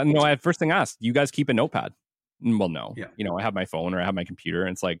 I don't. No, first thing I asked, you guys keep a notepad?" Well, no. Yeah. I have my phone or I have my computer,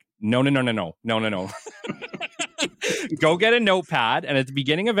 and it's like, no. Go get a notepad, and at the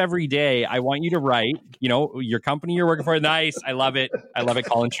beginning of every day, I want you to write, your company you're working for. Nice, I love it.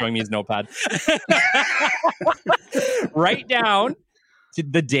 Colin showing me his notepad. Write down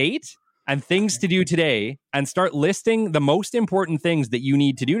the date and things to do today, and start listing the most important things that you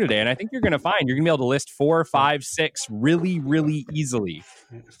need to do today. And I think you're going to find you're going to be able to list 4, 5, 6 really, really easily.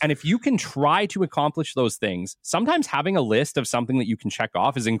 And if you can try to accomplish those things, sometimes having a list of something that you can check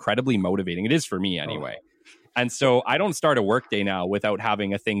off is incredibly motivating. It is for me anyway. And so I don't start a workday now without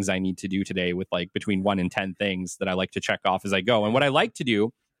having a things I need to do today with like between 1 and 10 things that I like to check off as I go. And what I like to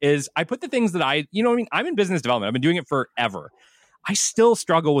do is I put the things that I'm in business development. I've been doing it forever. I still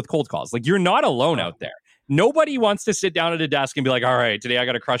struggle with cold calls. Like, you're not alone out there. Nobody wants to sit down at a desk and be like, all right, today I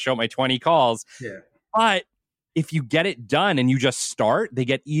got to crush out my 20 calls. Yeah. But if you get it done and you just start, they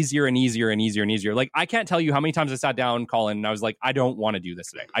get easier and easier and easier and easier. Like, I can't tell you how many times I sat down, Colin, and I was like, I don't want to do this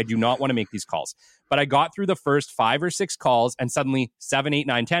today. I do not want to make these calls. But I got through the first 5 or 6 calls, and suddenly 7, 8,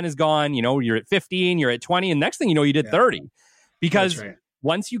 9, 10 is gone. You know, you're at 15, you're at 20, and next thing you know, you did 30. Because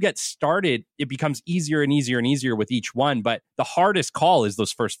once you get started, it becomes easier and easier and easier with each one. But the hardest call is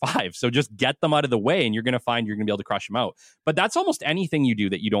those first 5. So just get them out of the way, and you're going to find you're going to be able to crush them out. But that's almost anything you do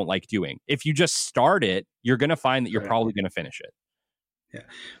that you don't like doing. If you just start it, you're going to find that you're probably going to finish it. Yeah.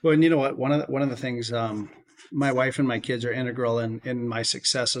 Well, and you know what? One of the things, my wife and my kids are integral in my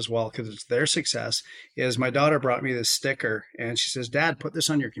success as well, because it's their success, is my daughter brought me this sticker, and she says, Dad, put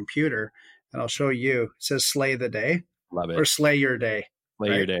this on your computer, and I'll show you. It says slay the day. Love it. Or slay your day.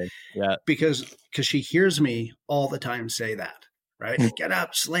 Slay your day. Yeah. Because she hears me all the time say that, right? Get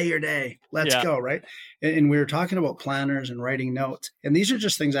up, slay your day. Let's go, right? And we were talking about planners and writing notes. And these are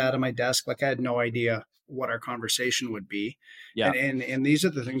just things I had on my desk. Like, I had no idea what our conversation would be. Yeah. And these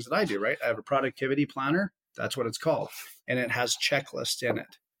are the things that I do, right? I have a productivity planner. That's what it's called. And it has checklists in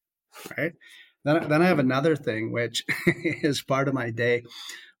it, right? Then I have another thing, which is part of my day,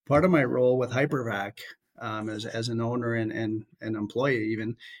 part of my role with Hypervac. As an owner and an employee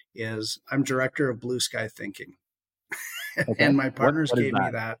even, is I'm director of blue sky thinking. Okay. And my partners gave me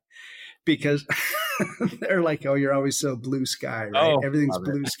that because they're like, oh, you're always so blue sky, right? Everything's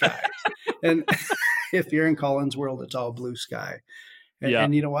blue sky. And if you're in Colin's world, it's all blue sky.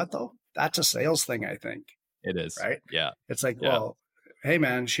 And you know what, though? That's a sales thing, I think. It is. Right? Yeah. It's like, well, hey,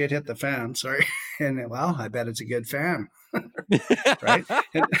 man, shit hit the fan. Sorry. And well, I bet it's a good fan. Right.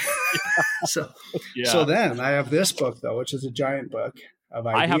 And so then I have this book, though, which is a giant book of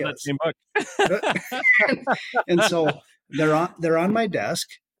ideas. I have that same book. And so they're on my desk.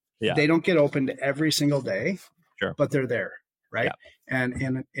 Yeah. They don't get opened every single day, but they're there. Right. Yeah.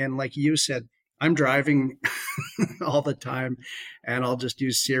 And like you said, I'm driving all the time, and I'll just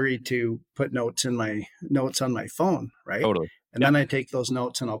use Siri to put notes on my phone. Right. Totally. And then I take those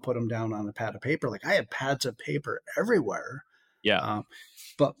notes and I'll put them down on a pad of paper. Like, I have pads of paper everywhere. Yeah.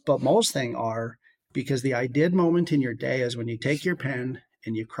 But most thing are, because the I did moment in your day is when you take your pen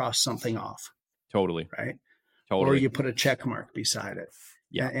and you cross something off. Totally. Right. Totally. Or you put a check mark beside it.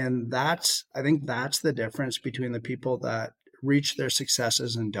 Yeah. And I think that's the difference between the people that reach their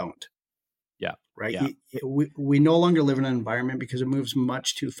successes and don't. Yeah. Right. Yeah. We no longer live in an environment because it moves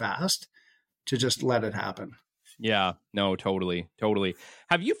much too fast to just let it happen. Yeah, no, totally.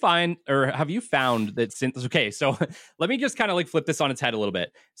 Have you found that since, okay, so let me just kind of like flip this on its head a little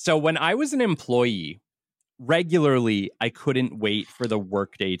bit. So when I was an employee, regularly, I couldn't wait for the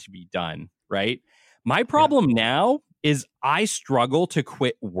workday to be done, right? My problem now is I struggle to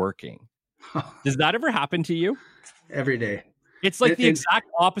quit working. Does that ever happen to you? Every day. It's like the exact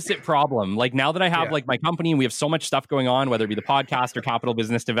opposite problem. Like, now that I have like my company and we have so much stuff going on, whether it be the podcast or capital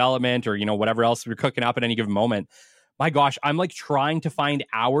business development or, you know, whatever else we're cooking up at any given moment, my gosh, I'm like trying to find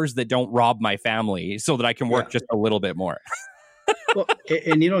hours that don't rob my family so that I can work just a little bit more. Well,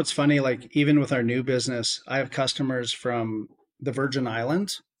 and you know, it's funny, like, even with our new business, I have customers from the Virgin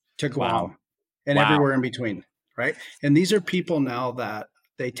Islands to Guam and everywhere in between. Right. And these are people now that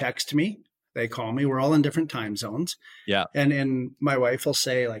they text me. They call me. We're all in different time zones. Yeah. And my wife will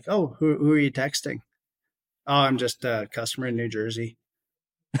say, like, oh, who are you texting? Oh, I'm just a customer in New Jersey.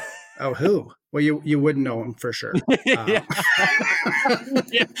 Oh, who? Well, you wouldn't know him for sure. But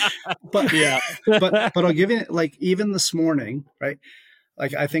I'll give you, like, even this morning, right?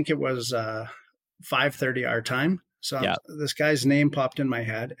 Like, I think it was 5:30 our time. So this guy's name popped in my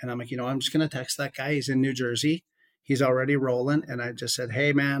head, and I'm like, I'm just going to text that guy. He's in New Jersey. He's already rolling. And I just said,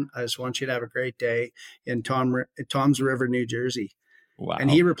 hey, man, I just want you to have a great day in Toms River, New Jersey. Wow. And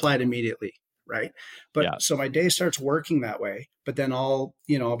he replied immediately. Right. But so my day starts working that way. But then I'll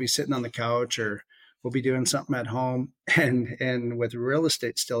be sitting on the couch, or we'll be doing something at home. And with real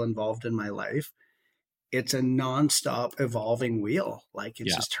estate still involved in my life, it's a nonstop evolving wheel. Like,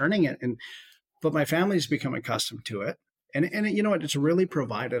 it's just turning it. But my family's become accustomed to it. And you know what? It's really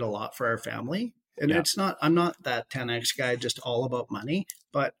provided a lot for our family. And I'm not that 10X guy, just all about money,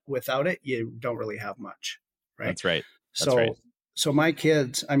 but without it, you don't really have much. Right. That's right. So my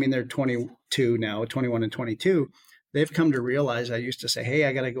kids, I mean, they're 22 now, 21 and 22. They've come to realize I used to say, hey,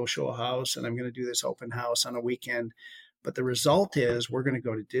 I got to go show a house and I'm going to do this open house on a weekend. But the result is we're going to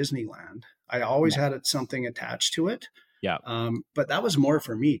go to Disneyland. I always had something attached to it. Yeah. But that was more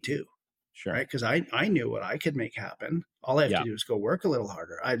for me too. Sure. Right. Because I knew what I could make happen. All I have to do is go work a little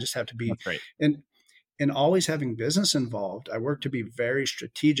harder. I just have to be. That's right. And always having business involved, I work to be very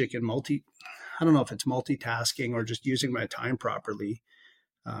strategic and I don't know if it's multitasking or just using my time properly.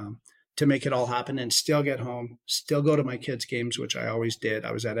 to make it all happen and still get home, still go to my kids' games, which I always did.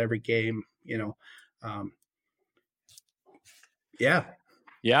 I was at every game, yeah.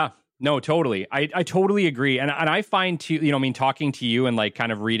 Yeah. No, totally. I totally agree. And I find too, talking to you and like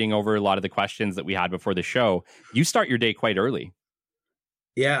kind of reading over a lot of the questions that we had before the show, you start your day quite early.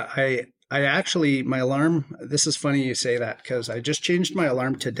 Yeah. I actually, my alarm, this is funny you say that because I just changed my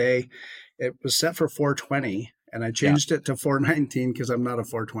alarm today. It was set for 4:20 and I changed it to 4:19 because I'm not a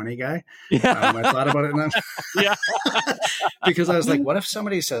 4:20 guy. Yeah. I thought about it now. Yeah. Because I was like, what if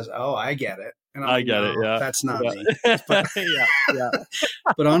somebody says, oh, I get it. And I get it. Yeah. That's not me. But,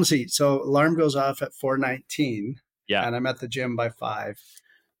 But honestly, so alarm goes off at 4:19 and I'm at the gym by 5.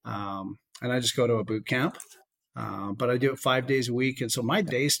 And I just go to a boot camp. But I do it 5 days a week. And so my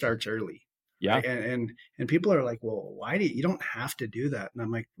day starts early. Yeah. Right? And people are like, well, why do you don't have to do that? And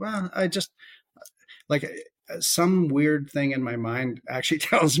I'm like, well, I just like some weird thing in my mind actually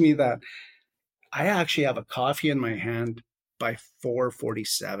tells me that I actually have a coffee in my hand by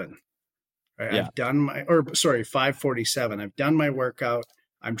 4:47. Right? Yeah. I've done 5:47. I've done my workout.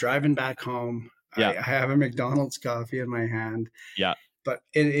 I'm driving back home. Yeah. I have a McDonald's coffee in my hand. Yeah. But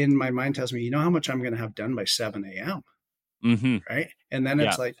in my mind tells me, you know how much I'm going to have done by 7 a.m. Mm-hmm. Right. And then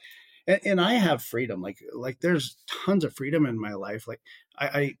it's like, and I have freedom. Like there's tons of freedom in my life. Like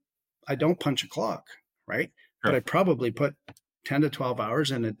I don't punch a clock. Right. Sure. But I probably put 10 to 12 hours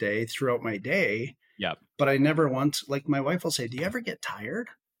in a day throughout my day. Yeah. But I never once, like my wife will say, do you ever get tired?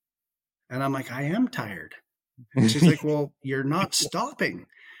 And I'm like, I am tired. And she's like, well, you're not stopping.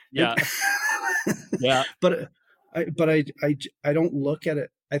 Yeah. Yeah. But I don't look at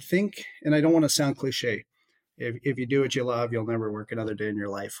it. I think, and I don't want to sound cliche. If you do what you love, you'll never work another day in your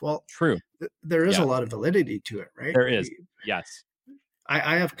life. Well, true. There is a lot of validity to it, right? There is. Yes.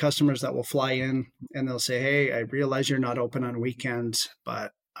 I have customers that will fly in and they'll say, hey, I realize you're not open on weekends,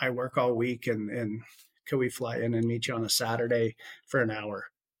 but I work all week and could we fly in and meet you on a Saturday for an hour?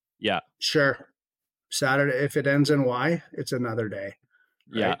 Yeah. Sure. Saturday, if it ends in Y, it's another day.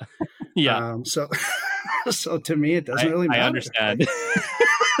 Right? Yeah. So to me, it doesn't really matter. I understand.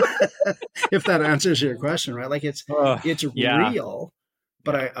 If that answers your question, right? Like it's real,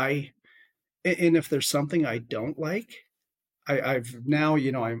 but I and if there's something I don't like, I've now,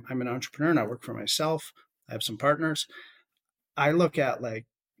 I'm an entrepreneur and I work for myself. I have some partners. I look at like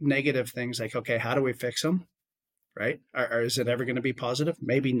negative things like, okay, how do we fix them? Right? Or is it ever going to be positive?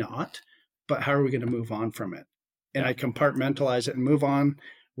 Maybe not, but how are we going to move on from it? And I compartmentalize it and move on.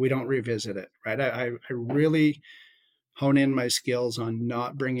 We don't revisit it, right? I really hone in my skills on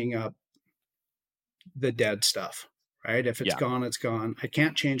not bringing up the dead stuff, right? If it's gone, it's gone. I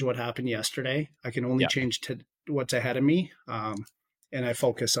can't change what happened yesterday. I can only change to what's ahead of me. And I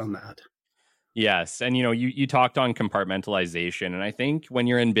focus on that. Yes. And, you talked on compartmentalization. And I think when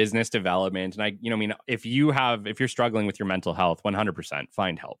you're in business development and if you're struggling with your mental health, 100%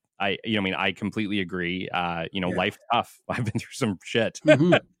 find help. I completely agree. Life's tough. I've been through some shit.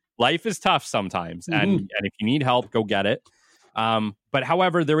 Mm-hmm. Life is tough sometimes. Mm-hmm. And if you need help, go get it. But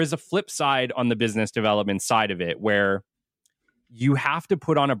however, there is a flip side on the business development side of it where you have to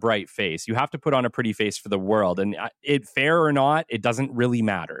put on a bright face. You have to put on a pretty face for the world. And fair or not, it doesn't really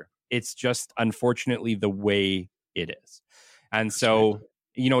matter. It's just, unfortunately, the way it is. And so,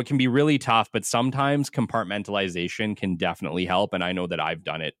 it can be really tough, but sometimes compartmentalization can definitely help. And I know that I've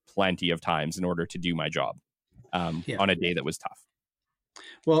done it plenty of times in order to do my job on a day that was tough.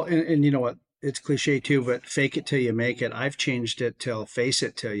 Well, and you know what? It's cliche too, but fake it till you make it. I've changed it till face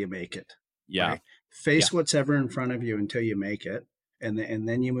it till you make it. Yeah. Right? Face what's ever in front of you until you make it. And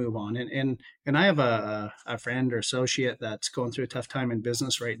then you move on. And I have a friend or associate that's going through a tough time in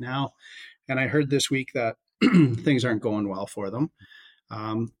business right now. And I heard this week that things aren't going well for them.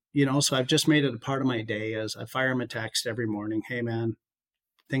 So I've just made it a part of my day as I fire him a text every morning. Hey man,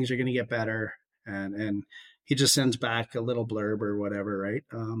 things are going to get better. And he just sends back a little blurb or whatever. Right.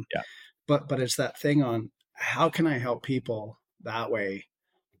 But it's that thing on how can I help people that way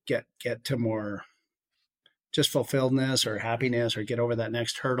get to more just fulfilledness or happiness or get over that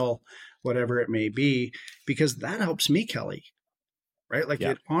next hurdle, whatever it may be, because that helps me, Kelly, right? Like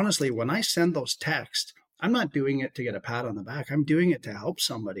honestly, when I send those texts, I'm not doing it to get a pat on the back. I'm doing it to help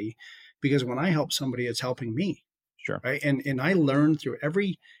somebody because when I help somebody, it's helping me. Sure. Right. And I learn through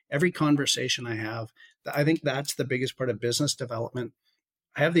every conversation I have. I think that's the biggest part of business development.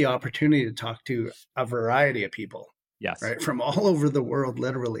 I have the opportunity to talk to a variety of people. Yes. Right. From all over the world,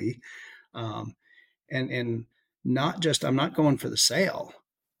 literally. And not just, I'm not going for the sale.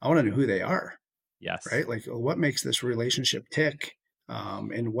 I want to know who they are. Yes. Right. Like what makes this relationship tick,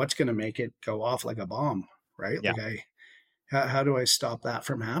 and what's going to make it go off like a bomb. Right. Yeah. Like how do I stop that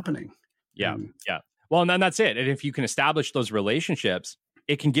from happening? Yeah. And Yeah. Well, and then that's it. And if you can establish those relationships,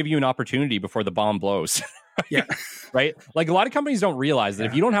 it can give you an opportunity before the bomb blows. yeah, Right? Like a lot of companies don't realize that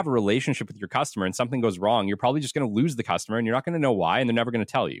if yeah, you don't have a relationship with your customer and something goes wrong, you're probably just going to lose the customer and you're not going to know why, and they're never going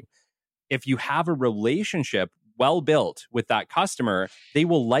to tell you. If you have a relationship well built with that customer, they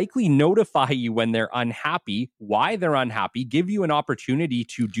will likely notify you when they're unhappy, why they're unhappy, give you an opportunity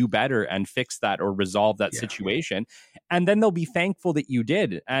to do better and fix that or resolve that yeah. situation. And then they'll be thankful that you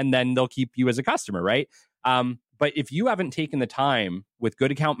did. And then they'll keep you as a customer, right? But if you haven't taken the time with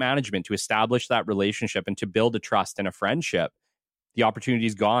good account management to establish that relationship and to build a trust and a friendship, the opportunity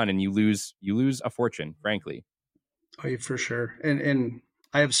is gone and you lose a fortune, frankly. Oh, yeah, for sure. And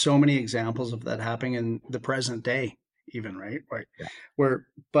I have so many examples of that happening in the present day, even, right? Like Yeah.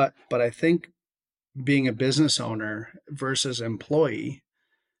 but I think being a business owner versus employee,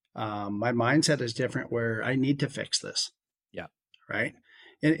 my mindset is different where I need to fix this. Yeah. Right.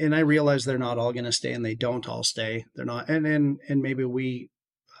 And I realize they're not all going to stay and they don't all stay. They're not. And maybe we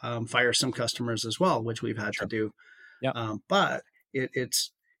fire some customers as well, which we've had to do. Yeah. But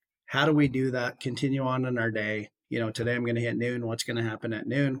it's how do we do that? Continue on in our day. Today I'm going to hit noon. What's going to happen at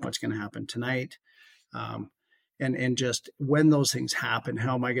noon? What's going to happen tonight? And just when those things happen,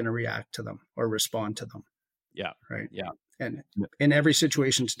 how am I going to react to them or respond to them? Yeah. Right. Yeah. And in every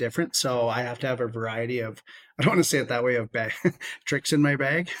situation's different. So I have to have a variety of, I don't want to say it that way, of tricks in my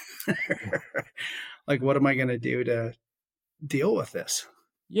bag. Like, what am I going to do to deal with this?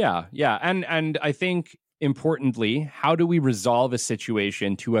 Yeah. Yeah. And I think importantly, how do we resolve a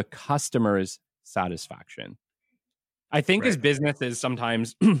situation to a customer's satisfaction? I think as businesses,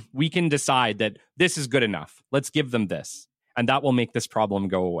 sometimes we can decide that this is good enough. Let's give them this, and that will make this problem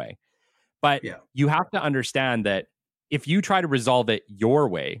go away. But you have to understand that if you try to resolve it your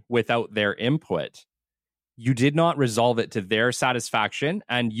way without their input, you did not resolve it to their satisfaction.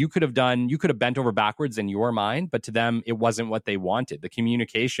 And you could have bent over backwards in your mind, but to them, it wasn't what they wanted. The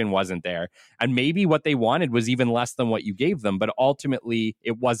communication wasn't there. And maybe what they wanted was even less than what you gave them, but ultimately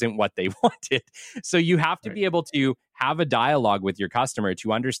it wasn't what they wanted. So you have to be able to have a dialogue with your customer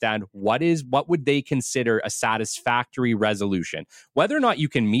to understand what would they consider a satisfactory resolution. Whether or not you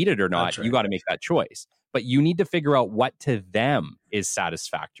can meet it or not, you got to make that choice. But you need to figure out what to them is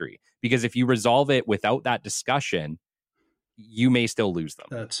satisfactory. Because if you resolve it without that discussion, you may still lose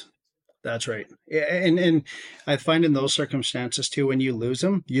them. That's right. And I find in those circumstances too, when you lose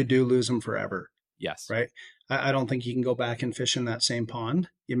them, you do lose them forever. Yes. Right. I don't think you can go back and fish in that same pond.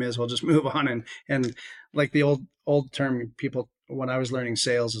 You may as well just move on. And like the old term, people, when I was learning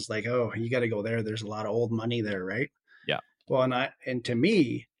sales, is like, oh, you got to go there. There's a lot of old money there. Right. Yeah. Well, and to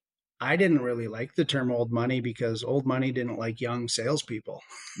me, I didn't really like the term old money because old money didn't like young salespeople.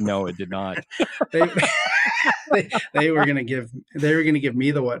 No, it did not. they were going to give me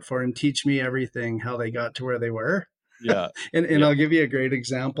the what for and teach me everything, how they got to where they were. Yeah. and I'll give you a great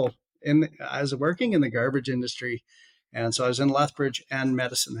example. I was working in the garbage industry. And so I was in Lethbridge and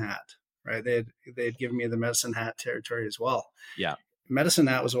Medicine Hat, right? They'd given me the Medicine Hat territory as well. Yeah. Medicine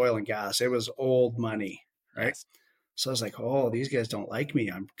Hat was oil and gas. It was old money, right? Yes. So I was like, oh, these guys don't like me.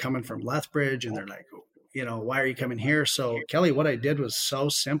 I'm coming from Lethbridge. And they're like, why are you coming here? So Kelly, what I did was so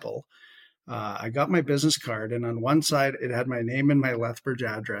simple. I got my business card, and on one side, it had my name and my Lethbridge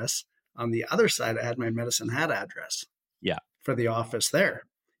address. On the other side, I had my Medicine Hat address. Yeah. For the office there.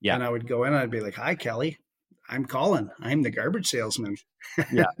 Yeah. And I would go in and I'd be like, hi, Kelly. I'm Colin. I'm the garbage salesman.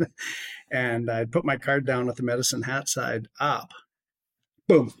 Yeah. And I'd put my card down with the Medicine Hat side up.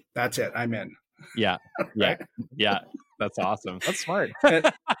 Boom. That's it. I'm in. Yeah. Yeah. Yeah. That's awesome. That's smart.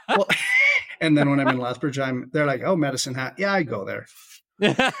 And then when I'm in Lethbridge, they're like, oh, Medicine Hat. Yeah, I go there.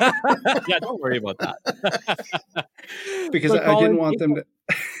 Yeah, don't worry about that. Because I didn't want them to.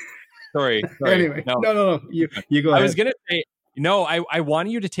 Sorry. Anyway, no. You go ahead. I was going to say, no, I want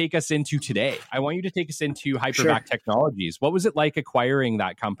you to take us into today. I want you to take us into Hypervac Technologies. What was it like acquiring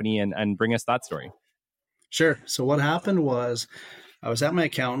that company and bring us that story? Sure. So what happened was I was at my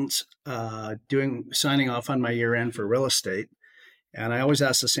accountant's signing off on my year end for real estate. And I always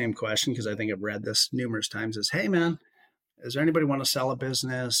ask the same question because I think I've read this numerous times is, hey, man, is there anybody want to sell a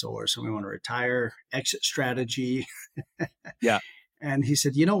business or somebody want to retire, exit strategy? Yeah. And he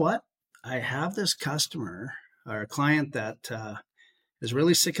said, you know what? I have this customer or a client that is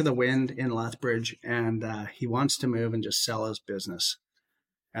really sick of the wind in Lethbridge and he wants to move and just sell his business.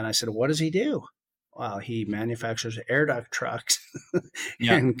 And I said, what does he do? Well, he manufactures air duct trucks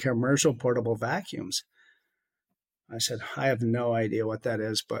and commercial portable vacuums. I said, I have no idea what that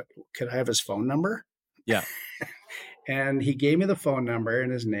is, but could I have his phone number? Yeah. And he gave me the phone number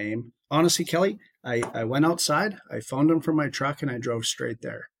and his name. Honestly, Kelly, I went outside, I phoned him from my truck and I drove straight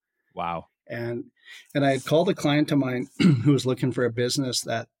there. Wow. And I had called a client of mine who was looking for a business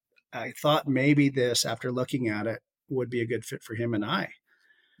that I thought maybe this, after looking at it, would be a good fit for him and I.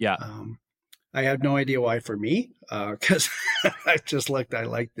 Yeah. I had no idea why for me, because I just looked, I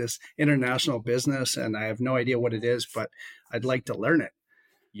like this international business and I have no idea what it is, but I'd like to learn it.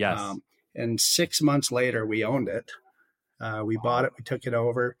 Yes. And 6 months later, we owned it. We bought it, we took it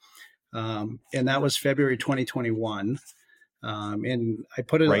over. And that was February 2021. And I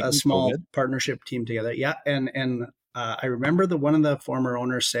put a small partnership team together. Yeah. And I remember one of the former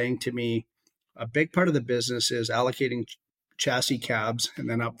owners saying to me, a big part of the business is allocating chassis cabs and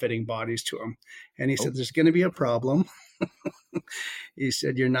then upfitting bodies to them. And he said, there's going to be a problem. He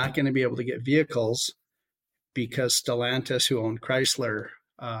said, you're not going to be able to get vehicles because Stellantis, who owned Chrysler,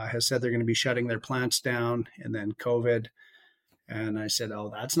 has said they're going to be shutting their plants down, and then COVID. And I said,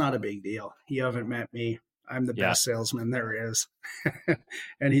 oh, that's not a big deal. You haven't met me. I'm the best salesman there is.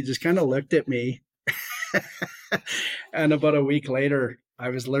 And he just kind of looked at me. And about a week later, I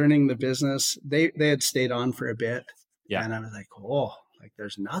was learning the business. They had stayed on for a bit. Yeah. And I was like, oh, like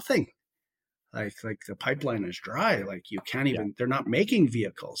there's nothing. Like the pipeline is dry. Like you can't even, they're not making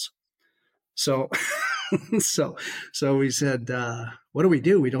vehicles. So so we said, what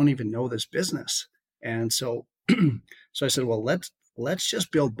do? We don't even know this business. And so I said, well, let's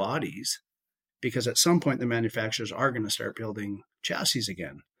just build bodies, because at some point the manufacturers are going to start building chassis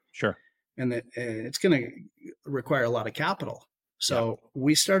again. Sure. And it's going to require a lot of capital. So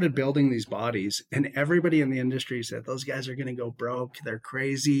we started building these bodies, and everybody in the industry said, those guys are going to go broke. They're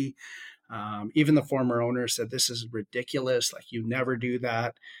crazy. Even the former owner said, this is ridiculous. Like you never do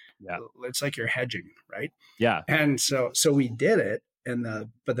that. Yeah. It's like you're hedging, right? Yeah. And so we did it,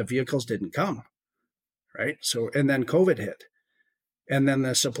 but the vehicles didn't come, right? So, and then COVID hit, and then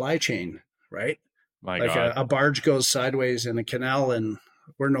the supply chain, right? My God. A barge goes sideways in a canal and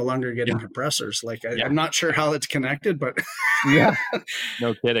we're no longer getting compressors. Like I'm not sure how it's connected, but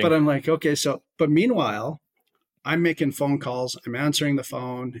no kidding. But I'm like, okay, but meanwhile, I'm making phone calls, I'm answering the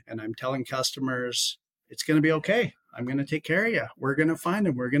phone, and I'm telling customers, it's going to be okay. I'm going to take care of you. We're going to find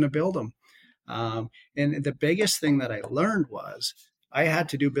them. We're going to build them. And the biggest thing that I learned was I had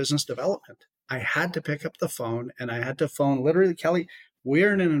to do business development. I had to pick up the phone, and I had to phone literally, Kelly,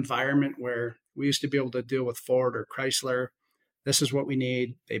 we're in an environment where we used to be able to deal with Ford or Chrysler. This is what we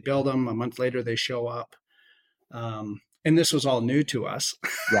need. They build them. A month later, they show up. And this was all new to us,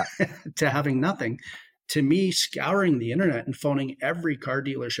 to having nothing. To me, scouring the internet and phoning every car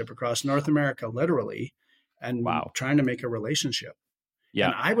dealership across North America, literally, and trying to make a relationship. Yeah.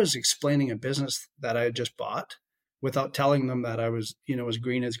 And I was explaining a business that I had just bought without telling them that I was, as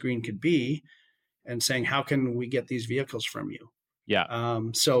green could be, and saying, how can we get these vehicles from you? Yeah.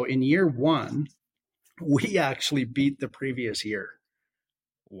 So in year one, we actually beat the previous year.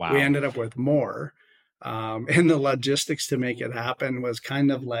 Wow. We ended up with more. And the logistics to make it happen was kind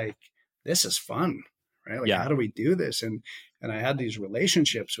of like, this is fun, right? Like, how do we do this? And I had these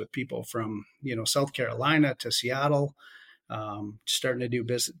relationships with people from, South Carolina to Seattle, starting to do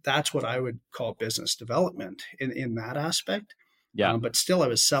business. That's what I would call business development in that aspect. Yeah. But still I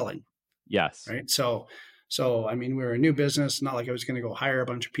was selling. Yes. Right. So, I mean, we were a new business, not like I was going to go hire a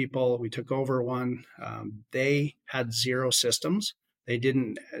bunch of people. We took over one. They had zero systems. They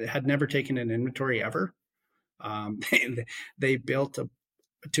had never taken an inventory ever. They built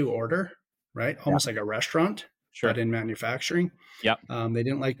to order, right? Almost like a restaurant, but in manufacturing. Yep. They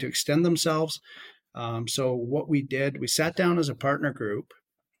didn't like to extend themselves. So what we did, we sat down as a partner group,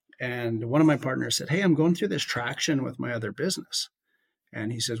 and one of my partners said, hey, I'm going through this traction with my other business.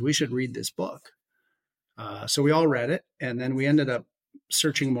 And he says, we should read this book. So we all read it, and then we ended up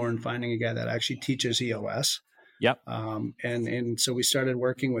searching more and finding a guy that actually teaches EOS. Yep. And so we started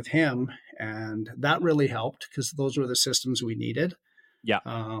working with him, and that really helped because those were the systems we needed. Yeah.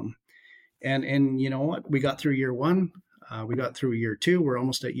 And you know what? We got through year one. We got through year two. We're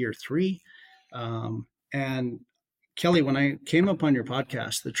almost at year three. And Kelly, when I came up on your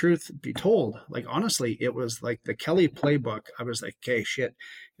podcast, the truth be told, like, honestly, it was like the Kelly playbook. I was like, okay, shit,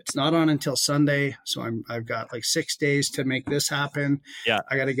 it's not on until Sunday. So I've got like 6 days to make this happen. Yeah.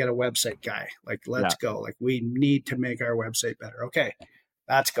 I got to get a website guy. Like, let's go. Like, we need to make our website better. Okay.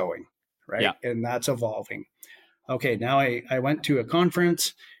 That's going. Right. Yeah. And that's evolving. Okay. Now I went to a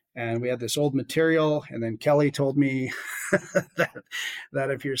conference and we had this old material. And then Kelly told me that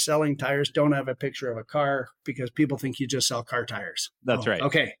if you're selling tires, don't have a picture of a car because people think you just sell car tires. That's right.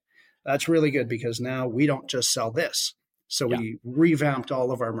 Okay. That's really good because now we don't just sell this. So we revamped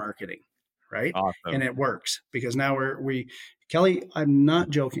all of our marketing. Right. Awesome. And it works because now Kelly, I'm not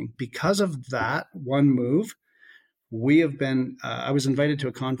joking. Because of that one move, we have been, I was invited to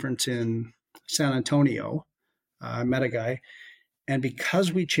a conference in San Antonio. I met a guy, and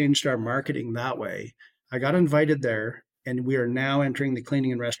because we changed our marketing that way, I got invited there, and we are now entering the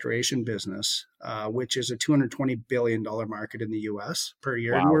cleaning and restoration business, which is a $220 billion market in the US per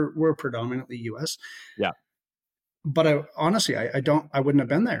year. Wow. And we're predominantly US. Yeah. But I honestly, I wouldn't have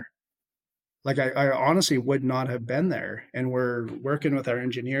been there. Like I honestly would not have been there. And we're working with our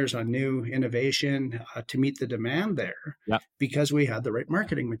engineers on new innovation to meet the demand there, because we had the right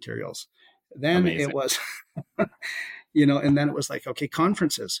marketing materials. Then Amazing. It was, and then it was like, okay,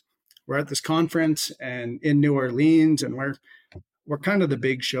 conferences. We're at this conference and in New Orleans, and we're kind of the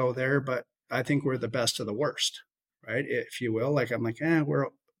big show there, but I think we're the best of the worst, right? If you will. Like, I'm like,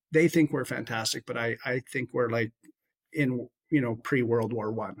 they think we're fantastic, but I think we're like in, pre-World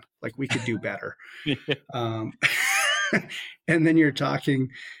War I, like we could do better. And then you're talking,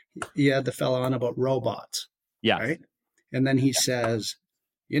 you had the fellow on about robots. Yeah. Right. And then he says,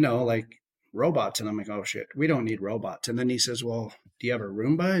 like robots. And I'm like, oh shit, we don't need robots. And then he says, well, do you have a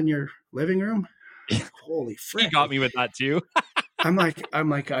Roomba in your living room? Holy frick. He got me with that too. I'm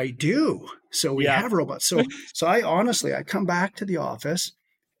like, I do. So we have robots. So I come back to the office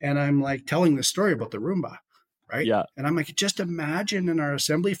and I'm like telling the story about the Roomba. Right. Yeah. And I'm like, just imagine in our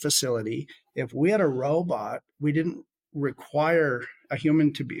assembly facility, if we had a robot, we didn't require a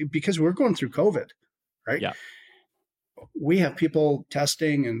human to be, because we're going through COVID. Right. Yeah. We have people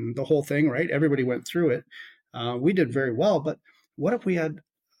testing and the whole thing, right? Everybody went through it. We did very well. But what if we had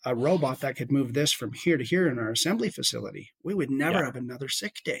a robot that could move this from here to here in our assembly facility? We would never have another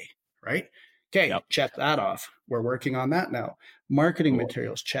sick day, right? Okay, check that off. We're working on that now. Marketing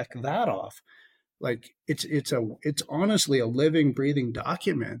materials, check that off. Like it's honestly a living, breathing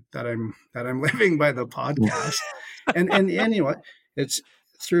document that I'm living by the podcast. and you know what? It's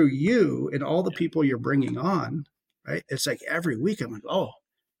through you and all the people you're bringing on, right? It's like every week I'm like, oh,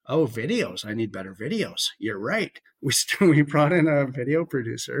 videos. I need better videos. You're right. We brought in a video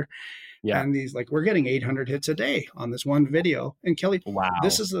producer, and he's like, we're getting 800 hits a day on this one video. And Kelly,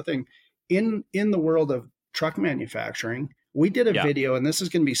 this is the thing in the world of truck manufacturing. We did a video, and this is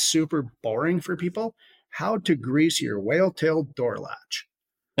going to be super boring for people: how to grease your whale-tailed door latch.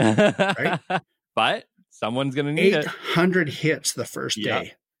 Right? But someone's going to need 800 hits the first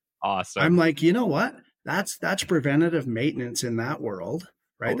day. Awesome. I'm like, you know what? That's preventative maintenance in that world.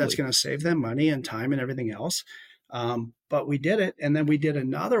 Right. Totally. That's going to save them money and time and everything else. But we did it. And then we did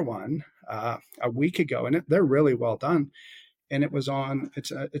another one a week ago, and they're really well done. And it was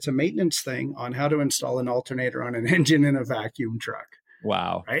it's a maintenance thing on how to install an alternator on an engine in a vacuum truck.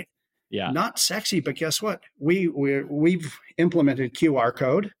 Wow. Right. Yeah. Not sexy, but guess what? We've implemented QR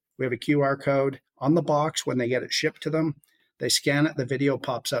code. We have a QR code on the box. When they get it shipped to them, they scan it. The video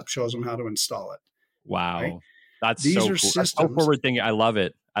pops up, shows them how to install it. Wow. Right? These so are cool. systems. That's so forward thinking. I love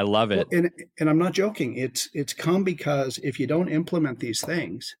it. Well, and I'm not joking. It's come because if you don't implement these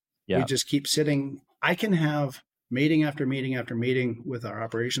things, we just keep sitting. I can have meeting after meeting after meeting with our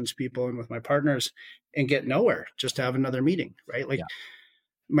operations people and with my partners and get nowhere. Just have another meeting, right? Like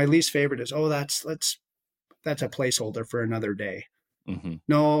my least favorite is, that's a placeholder for another day. Mm-hmm.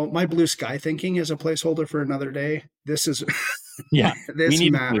 No, my blue sky thinking is a placeholder for another day. This is this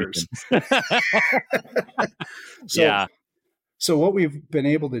matters. So what we've been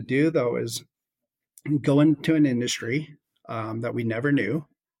able to do though is go into an industry that we never knew.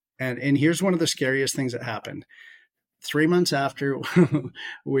 And here's one of the scariest things that happened. 3 months after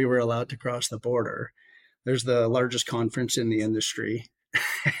we were allowed to cross the border, there's the largest conference in the industry.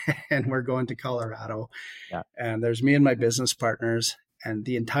 And we're going to Colorado. Yeah. And there's me and my business partners, and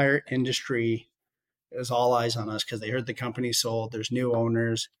the entire industry is all eyes on us because they heard the company sold. There's new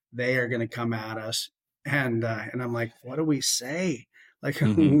owners. They are going to come at us. And I'm like, what do we say? Like,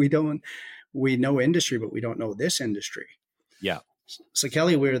 we know industry, but we don't know this industry. Yeah. So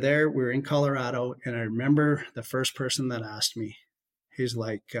Kelly, we were in Colorado, and I remember the first person that asked me, he's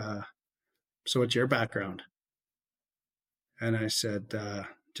like, so what's your background? And I said,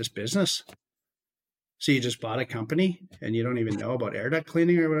 just business. So you just bought a company and you don't even know about air duct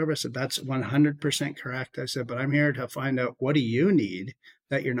cleaning or whatever? I said, that's 100% correct. I said, but I'm here to find out, what do you need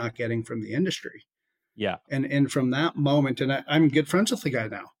that you're not getting from the industry? Yeah. And from that moment, and I'm good friends with the guy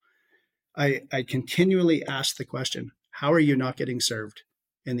now, I continually ask the question, how are you not getting served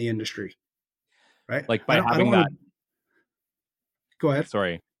in the industry? Right? Like by having that. Go ahead.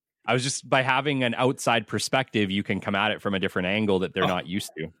 Sorry. I was just, by having an outside perspective, you can come at it from a different angle that they're not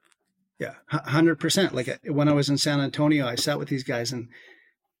used to. Yeah, 100%. Like when I was in San Antonio, I sat with these guys and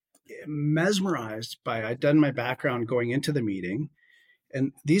mesmerized by, I'd done my background going into the meeting.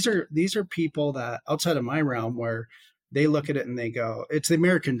 And these are people that outside of my realm where they look at it and they go, it's the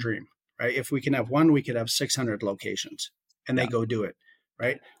American dream, right? If we can have one, we could have 600 locations, and they go do it,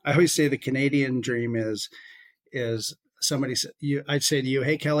 right? I always say the Canadian dream is somebody said, I'd say to you,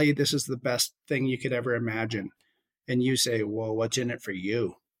 hey, Kelly, this is the best thing you could ever imagine. And you say, well, what's in it for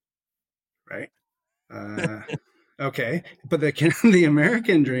you? Right. Okay. But the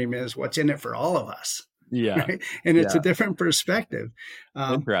American dream is what's in it for all of us. Yeah. Right? And it's a different perspective.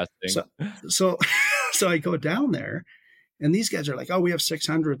 Interesting. So I go down there and these guys are like, oh, we have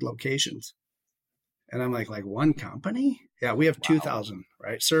 600 locations. And I'm like one company? Yeah, we have 2,000,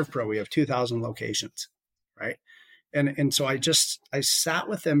 right? ServPro, we have 2,000 locations, right? And so I sat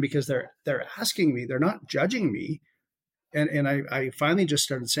with them because they're asking me, they're not judging me. And I finally just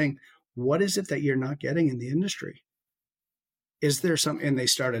started saying, what is it that you're not getting in the industry? Is there some, and they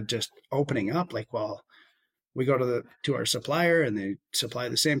started just opening up like, well, we go to our supplier and they supply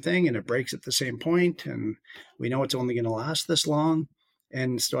the same thing and it breaks at the same point, and we know it's only going to last this long.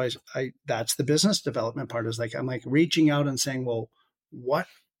 And so I that's the business development part, is like, I'm like reaching out and saying, well, what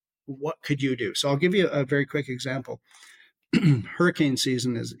could you do? So I'll give you a very quick example. Hurricane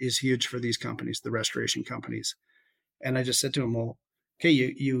season is huge for these companies, the restoration companies. And I just said to them, well, okay,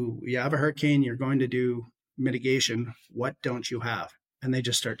 you have a hurricane, you're going to do mitigation. What don't you have? And they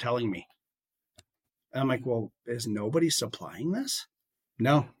just start telling me. And I'm like, well, is nobody supplying this?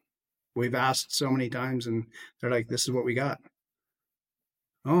 No, we've asked so many times and they're like, this is what we got.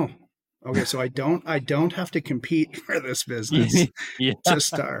 Oh, okay. So I don't have to compete for this business to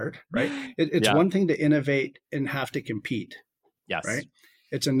start, right? It's one thing to innovate and have to compete. Yes. Right.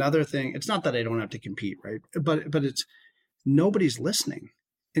 It's another thing. It's not that I don't have to compete, right? But it's nobody's listening.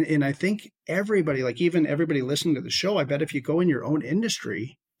 And I think everybody, like even everybody listening to the show, I bet if you go in your own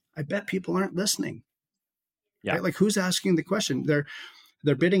industry, I bet people aren't listening. Yeah. Right? Like who's asking the question?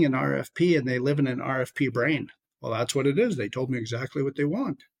 They're bidding an RFP and they live in an RFP brain. Well, that's what it is. They told me exactly what they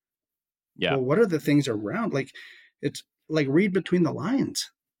want. Yeah. Well, what are the things around? Like, it's like read between the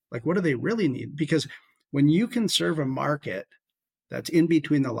lines. Like, what do they really need? Because when you can serve a market that's in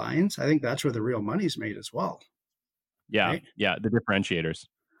between the lines, I think that's where the real money's made as well. Yeah. Right? Yeah. The differentiators.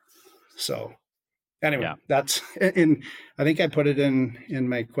 So anyway, that's, and I think I put it in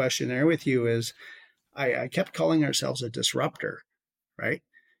my questionnaire with you is I kept calling ourselves a disruptor, right?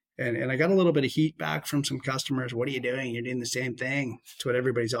 And I got a little bit of heat back from some customers. What are you doing? You're doing the same thing. It's what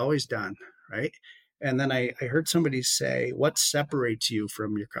everybody's always done, right? And then I heard somebody say, what separates you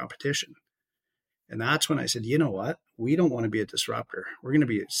from your competition? And that's when I said, you know what? We don't want to be a disruptor. We're going to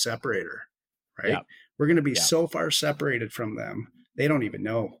be a separator, right? Yeah. We're going to be so far separated from them, they don't even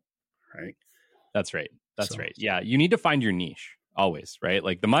know, right? That's right. That's right. Yeah. You need to find your niche always, right?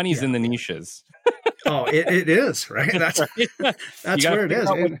 Like the money's in the niches. Oh, it is, right? That's right. That's where it is.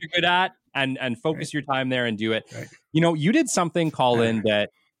 What you're good at and focus your time there and do it. Right. You know, you did something, Colin, that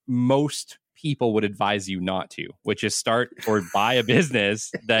most people would advise you not to, which is start or buy a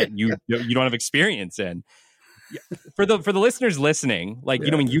business that you don't have experience in. For the listeners listening, like,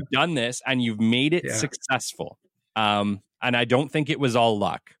 you know, when you've done this and you've made it successful, and I don't think it was all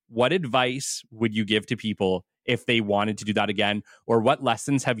luck. What advice would you give to people if they wanted to do that again? Or what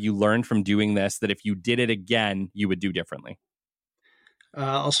lessons have you learned from doing this that if you did it again, you would do differently?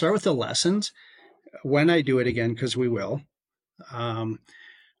 I'll start with the lessons. When I do it again, because we will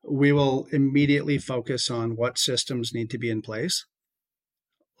immediately focus on what systems need to be in place.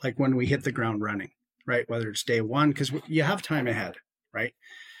 Like when we hit the ground running, right? Whether it's day one, because you have time ahead, right?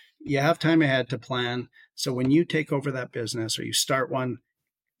 You have time ahead to plan. So when you take over that business or you start one,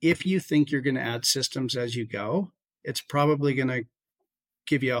 if you think you're going to add systems as you go, it's probably going to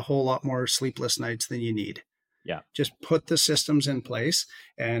give you a whole lot more sleepless nights than you need. Yeah. Just put the systems in place.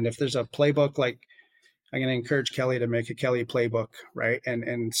 And if there's a playbook, like I'm going to encourage Kelly to make a Kelly playbook, right?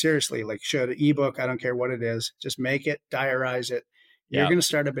 And seriously, like show an ebook, I don't care what it is, just make it, diarize it. You're going to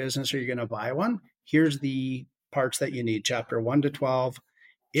start a business or you're going to buy one. Here's the parts that you need, chapter 1 to 12.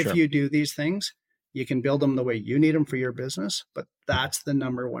 If you do these things, you can build them the way you need them for your business, but that's the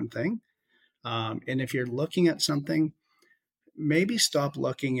number one thing. And if you're looking at something, maybe stop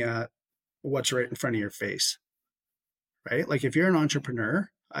looking at what's right in front of your face, right? Like if you're an entrepreneur,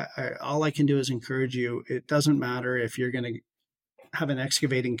 all I can do is encourage you. It doesn't matter if you're going to have an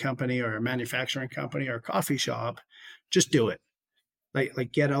excavating company or a manufacturing company or a coffee shop, just do it.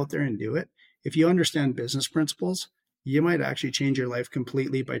 Like get out there and do it. If you understand business principles, you might actually change your life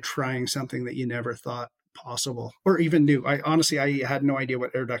completely by trying something that you never thought possible or even knew. I had no idea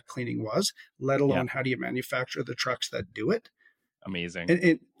what air duct cleaning was, let alone how do you manufacture the trucks that do it.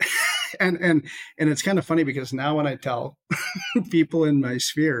 Amazing. and it's kind of funny because now when I tell people in my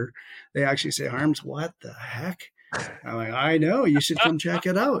sphere, they actually say, Harms, what the heck? I'm like, I know, you should come check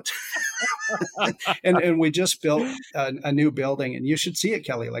it out. and we just built a new building, and you should see it,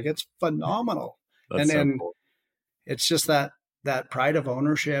 Kelly. Like, it's phenomenal. That's so And cool. it's just that pride of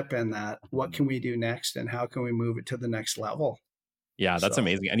ownership, and that what can we do next, and how can we move it to the next level? Yeah, that's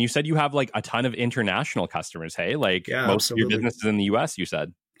amazing. And you said you have like a ton of international customers, hey? Like most of your business is in the US, you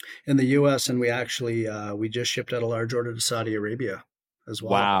said. In the US, and we actually we just shipped out a large order to Saudi Arabia as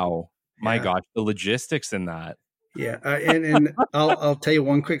well. Wow. My gosh, the logistics in that. Yeah. And I'll tell you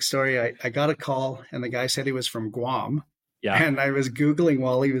one quick story. I got a call, and the guy said he was from Guam. Yeah. And I was Googling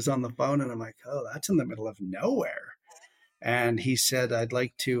while he was on the phone, and I'm like, oh, that's in the middle of nowhere. And he said, I'd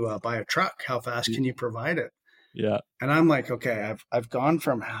like to buy a truck. How fast can you provide it? Yeah. And I'm like, okay, I've gone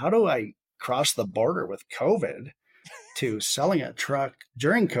from how do I cross the border with COVID to selling a truck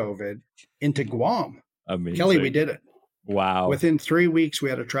during COVID into Guam. Amazing. Kelly, we did it. Wow. Within 3 weeks, we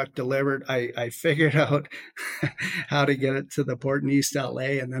had a truck delivered. I figured out how to get it to the port in East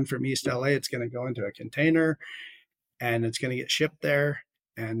LA. And then from East LA, it's going to go into a container, and it's going to get shipped there.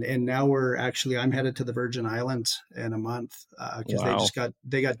 And now I'm headed to the Virgin Islands in a month because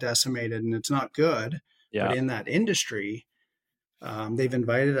they got decimated, and it's not good. Yeah. But in that industry, they've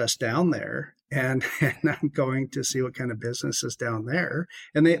invited us down there, and I'm going to see what kind of business is down there.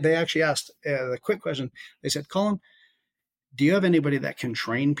 And they actually asked a quick question. They said, Colin, do you have anybody that can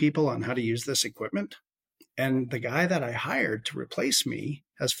train people on how to use this equipment? And the guy that I hired to replace me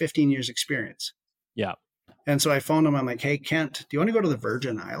has 15 years experience. Yeah. And so I phoned him. I'm like, hey, Kent, do you want to go to the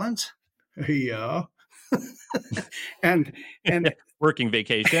Virgin Islands? Yeah. and working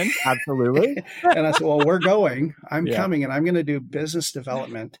vacation. Absolutely. And I said, well, we're going. I'm coming, and I'm going to do business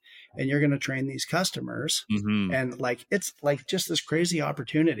development, and you're going to train these customers. Mm-hmm. And like, it's like just this crazy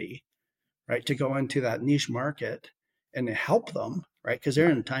opportunity, right, to go into that niche market and help them, right, because they're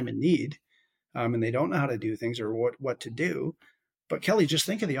in a time of need, and they don't know how to do things or what to do. But Kelly, just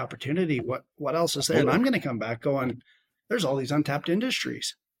think of the opportunity. What else is there? And I'm going to come back going, there's all these untapped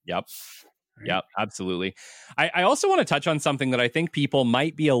industries. Yep. Right? Yep, absolutely. I also want to touch on something that I think people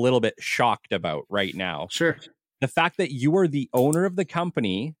might be a little bit shocked about right now. Sure. The fact that you are the owner of the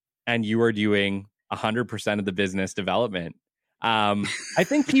company and you are doing 100% of the business development. I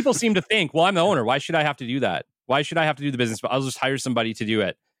think people seem to think, well, I'm the owner. Why should I have to do that? Why should I have to do the business? I'll just hire somebody to do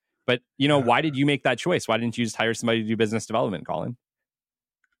it. But, why did you make that choice? Why didn't you just hire somebody to do business development, Colin?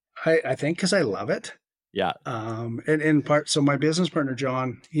 I think because I love it. Yeah. And in part, so my business partner,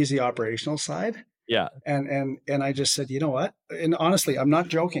 John, he's the operational side. Yeah. And I just said, you know what? And honestly, I'm not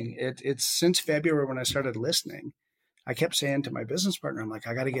joking. It's since February when I started listening, I kept saying to my business partner, I'm like,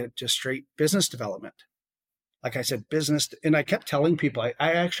 I got to get just straight business development. Like I said, business. And I kept telling people, I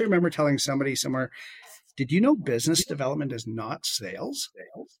actually remember telling somebody somewhere, did you know business development is not sales?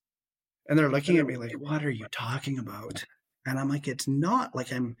 And they're looking at me like, what are you talking about? And I'm like, it's not.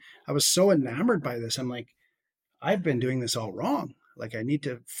 Like, I was so enamored by this. I'm like, I've been doing this all wrong. Like, I need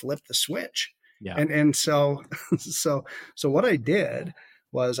to flip the switch. Yeah. And so what I did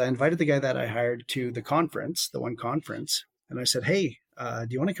was I invited the guy that I hired to the conference, the one conference. And I said, hey, do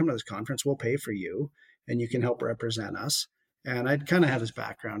you want to come to this conference? We'll pay for you and you can help represent us. And I'd kind of had his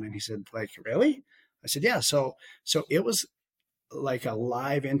background. And he said, like, really? I said, yeah. So it was like a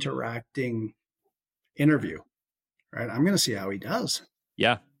live interacting interview. Right. I'm going to see how he does.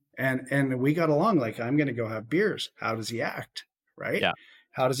 Yeah. And we got along. Like, I'm going to go have beers. How does he act? Right. Yeah.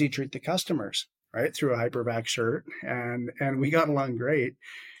 How does he treat the customers? Right. Through a Hypervac shirt. And we got along great.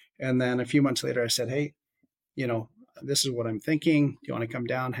 And then a few months later, I said, hey, this is what I'm thinking. Do you want to come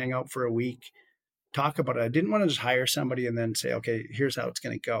down, hang out for a week, talk about it? I didn't want to just hire somebody and then say, okay, here's how it's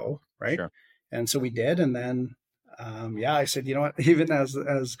going to go. Right. Sure. And so we did. And then, I said, you know what, even as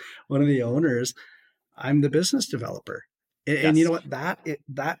one of the owners, I'm the business developer. And you know what,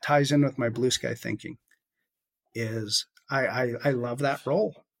 that ties in with my blue sky thinking is I love that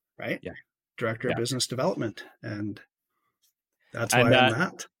role, right? Yeah. Director of business development. And that's why I'm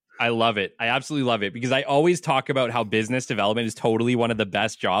that. I love it. I absolutely love it because I always talk about how business development is totally one of the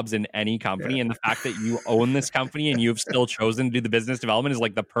best jobs in any company. Yeah. And the fact that you own this company and you've still chosen to do the business development is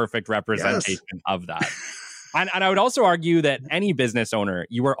like the perfect representation of that. And I would also argue that any business owner,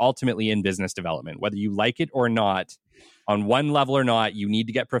 you are ultimately in business development, whether you like it or not. On one level or not, you need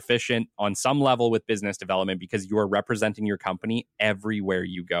to get proficient on some level with business development because you are representing your company everywhere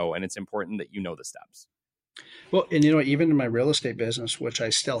you go. And it's important that you know the steps. Well, and even in my real estate business, which I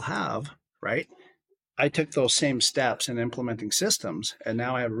still have, right? I took those same steps in implementing systems, and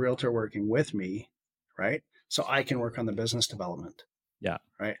now I have a realtor working with me, right? So I can work on the business development. Yeah.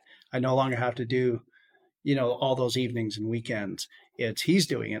 Right. I no longer have to do, all those evenings and weekends. He's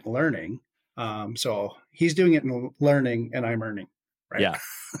doing it, learning. So he's doing it and learning, and I'm earning. Right. Yeah.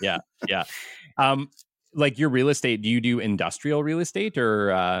 Yeah. Yeah. Um, like your real estate, do you do industrial real estate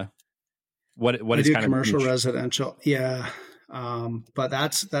or what I is do kind of the commercial niche? residential. Yeah. But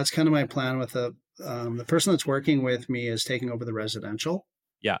that's kind of my plan with the person that's working with me is taking over the residential.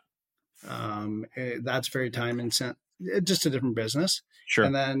 Yeah. That's very time intensive, just a different business. Sure.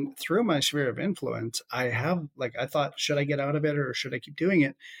 And then through my sphere of influence, I thought, should I get out of it or should I keep doing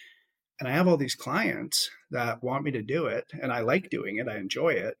it? And I have all these clients that want me to do it, and I like doing it. I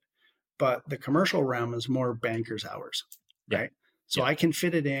enjoy it. But the commercial realm is more banker's hours, Yeah. right? So Yeah. I can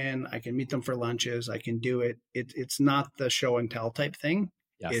fit it in. I can meet them for lunches. I can do it. It's not the show and tell type thing.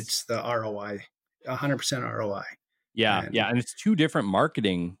 Yes. It's the ROI, 100% ROI. Yeah. And Yeah. And it's two different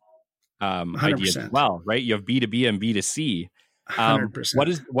marketing ideas as 100%, well, right? You have B2B and B2C. What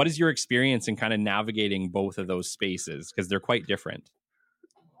 100%. is your experience in kind of navigating both of those spaces? Because they're quite different.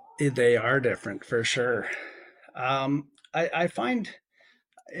 They are different for sure. I find,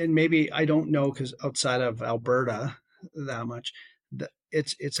 and maybe I don't know because outside of Alberta that much,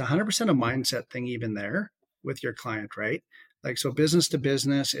 it's 100% a mindset thing even there with your client, right? Like, so business to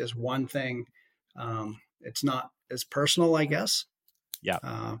business is one thing. It's not as personal, I guess.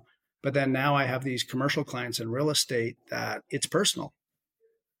 Yeah. But then now I have these commercial clients in real estate that it's personal,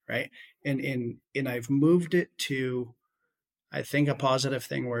 right? And I've moved it to, I think, a positive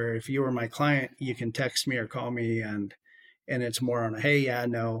thing where if you were my client, you can text me or call me, and it's more on a, hey, yeah,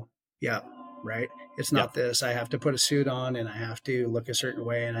 no, yeah, right. It's Yeah. not this. I have to put a suit on and I have to look a certain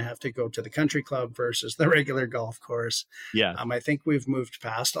way and I have to go to the country club versus the regular golf course. Yeah. I think we've moved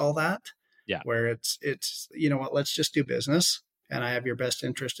past all that. Yeah. Where it's you know what, let's just do business, and I have your best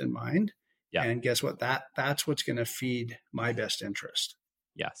interest in mind. Yeah. And guess what? That's what's going to feed my best interest.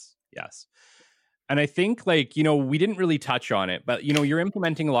 Yes. Yes. And I think, like, we didn't really touch on it, but, you're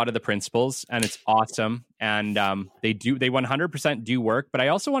implementing a lot of the principles and it's awesome. And they 100% do work. But I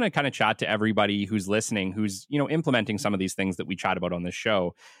also want to kind of chat to everybody who's listening, who's, implementing some of these things that we chat about on this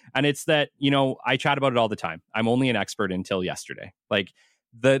show. And it's that, I chat about it all the time. I'm only an expert until yesterday. Like,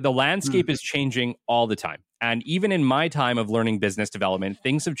 the landscape is changing all the time. And even in my time of learning business development,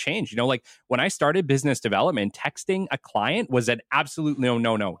 things have changed. Like when I started business development, texting a client was an absolute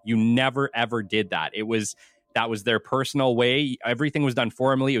no. You never, ever did that. That was their personal way. Everything was done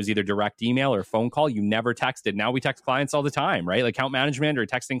formally. It was either direct email or phone call. You never texted. Now we text clients all the time, right? Like account management or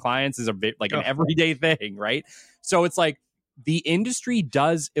texting clients is a bit like an everyday thing, right? So it's like the industry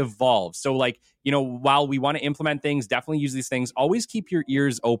does evolve. So like, while we want to implement things, definitely use these things. Always keep your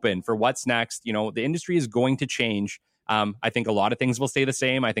ears open for what's next. The industry is going to change. I think a lot of things will stay the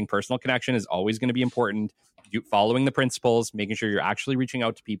same. I think personal connection is always going to be important. Following the principles, making sure you're actually reaching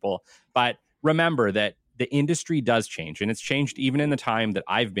out to people. But remember that the industry does change, and it's changed even in the time that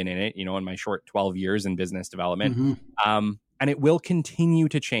I've been in it, in my short 12 years in business development. Mm-hmm. And it will continue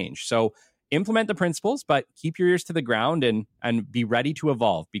to change. So implement the principles, but keep your ears to the ground and be ready to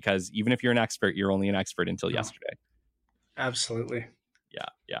evolve, because even if you're an expert, you're only an expert until yesterday. Absolutely.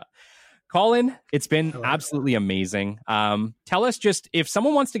 Yeah. Colin, it's been absolutely amazing. Tell us, just if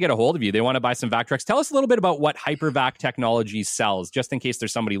someone wants to get a hold of you, they want to buy some vac trucks, tell us a little bit about what Hypervac Technologies sells, just in case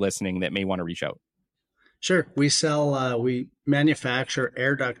there's somebody listening that may want to reach out. Sure. We manufacture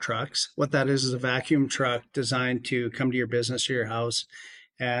air duct trucks. What that is a vacuum truck designed to come to your business or your house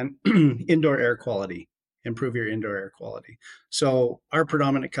and indoor air quality, improve your indoor air quality. So our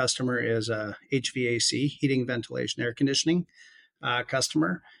predominant customer is a HVAC, heating, ventilation, air conditioning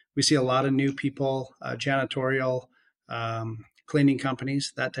customer. We see a lot of new people, janitorial, cleaning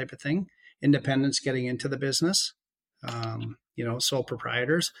companies, that type of thing, independents getting into the business, sole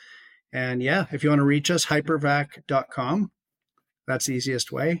proprietors. And yeah, if you want to reach us, hypervac.com. That's the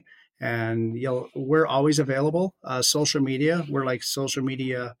easiest way. And we're always available. Social media, we're like social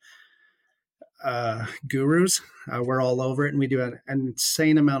media gurus. We're all over it, and we do an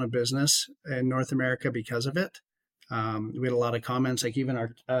insane amount of business in North America because of it. We had a lot of comments, like even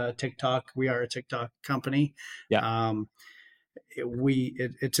our TikTok. We are a TikTok company. Yeah.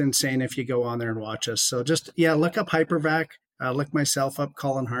 It's insane if you go on there and watch us. So just look up Hypervac. Look myself up,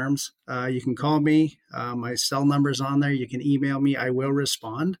 Colin Harms. You can call me. My cell number's on there. You can email me. I will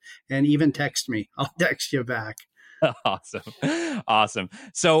respond, and even text me. I'll text you back. Awesome.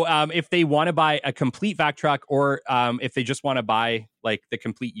 So if they want to buy a complete vac truck, or if they just want to buy like the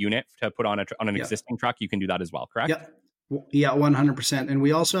complete unit to put on an existing truck, you can do that as well, correct? Yeah, 100%. And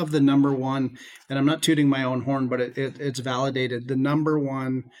we also have the number one, and I'm not tooting my own horn, but it's validated, the number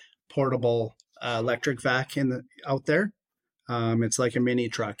one portable electric vac out there. It's like a mini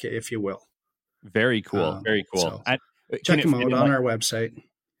truck, if you will. Very cool. Very cool. So And check them out on our website.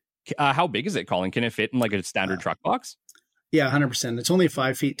 How big is it, Colin? Can it fit in like a standard truck box? Yeah, 100%. It's only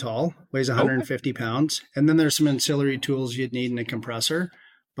 5 feet tall, weighs 150 pounds. And then there's some ancillary tools you'd need in a compressor.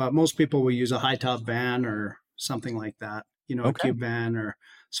 But most people will use a high top van or something like that, a cube van or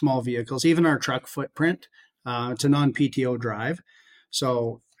small vehicles. Even our truck footprint, it's a non-PTO drive.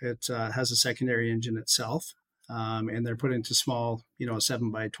 So it has a secondary engine itself. And they're put into small,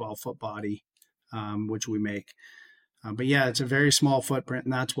 7 by 12 foot body, which we make. But yeah, it's a very small footprint.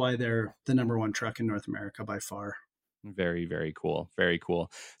 And that's why they're the number one truck in North America by far. Very, very cool. Very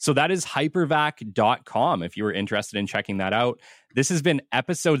cool. So that is hypervac.com if you were interested in checking that out. This has been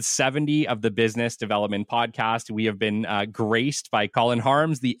episode 70 of the Business Development Podcast. We have been graced by Colin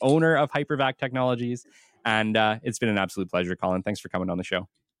Harms, the owner of Hypervac Technologies. And it's been an absolute pleasure, Colin. Thanks for coming on the show.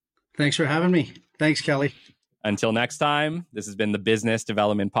 Thanks for having me. Thanks, Kelly. Until next time, this has been the Business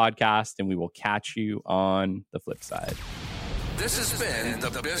Development Podcast, and we will catch you on the flip side. This has been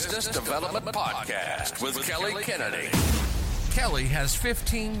the Business Development Podcast with Kelly Kennedy. Kelly has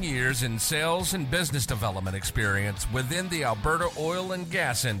 15 years in sales and business development experience within the Alberta oil and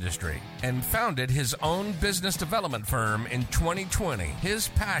gas industry and founded his own business development firm in 2020. His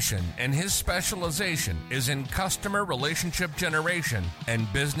passion and his specialization is in customer relationship generation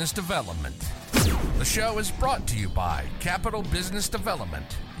and business development. The show is brought to you by Capital Business Development,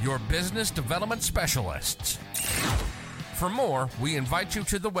 your business development specialists. For more, we invite you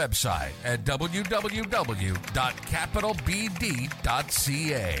to the website at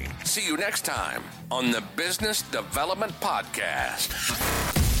www.capitalbd.ca. See you next time on the Business Development Podcast.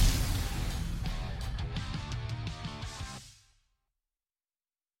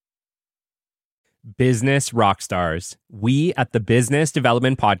 Business Rockstars. We at the Business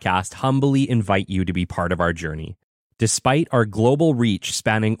Development Podcast humbly invite you to be part of our journey. Despite our global reach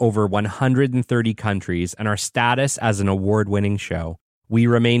spanning over 130 countries and our status as an award-winning show, we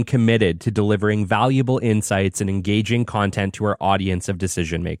remain committed to delivering valuable insights and engaging content to our audience of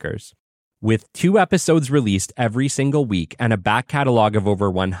decision makers. With 2 episodes released every single week and a back catalog of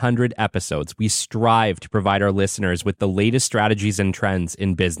over 100 episodes, we strive to provide our listeners with the latest strategies and trends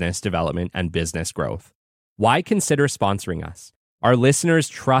in business development and business growth. Why consider sponsoring us? Our listeners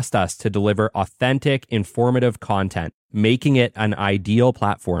trust us to deliver authentic, informative content, making it an ideal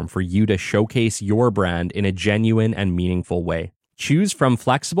platform for you to showcase your brand in a genuine and meaningful way. Choose from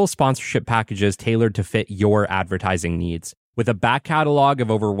flexible sponsorship packages tailored to fit your advertising needs. With a back catalog of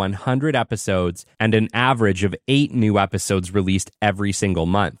over 100 episodes and an average of 8 new episodes released every single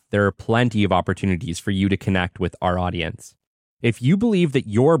month, there are plenty of opportunities for you to connect with our audience. If you believe that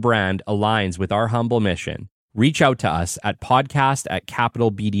your brand aligns with our humble mission, reach out to us at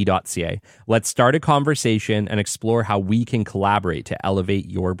podcast@capitalbd.ca. Let's start a conversation and explore how we can collaborate to elevate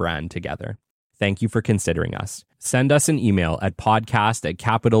your brand together. Thank you for considering us. Send us an email at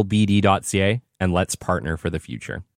podcast@capitalbd.ca and let's partner for the future.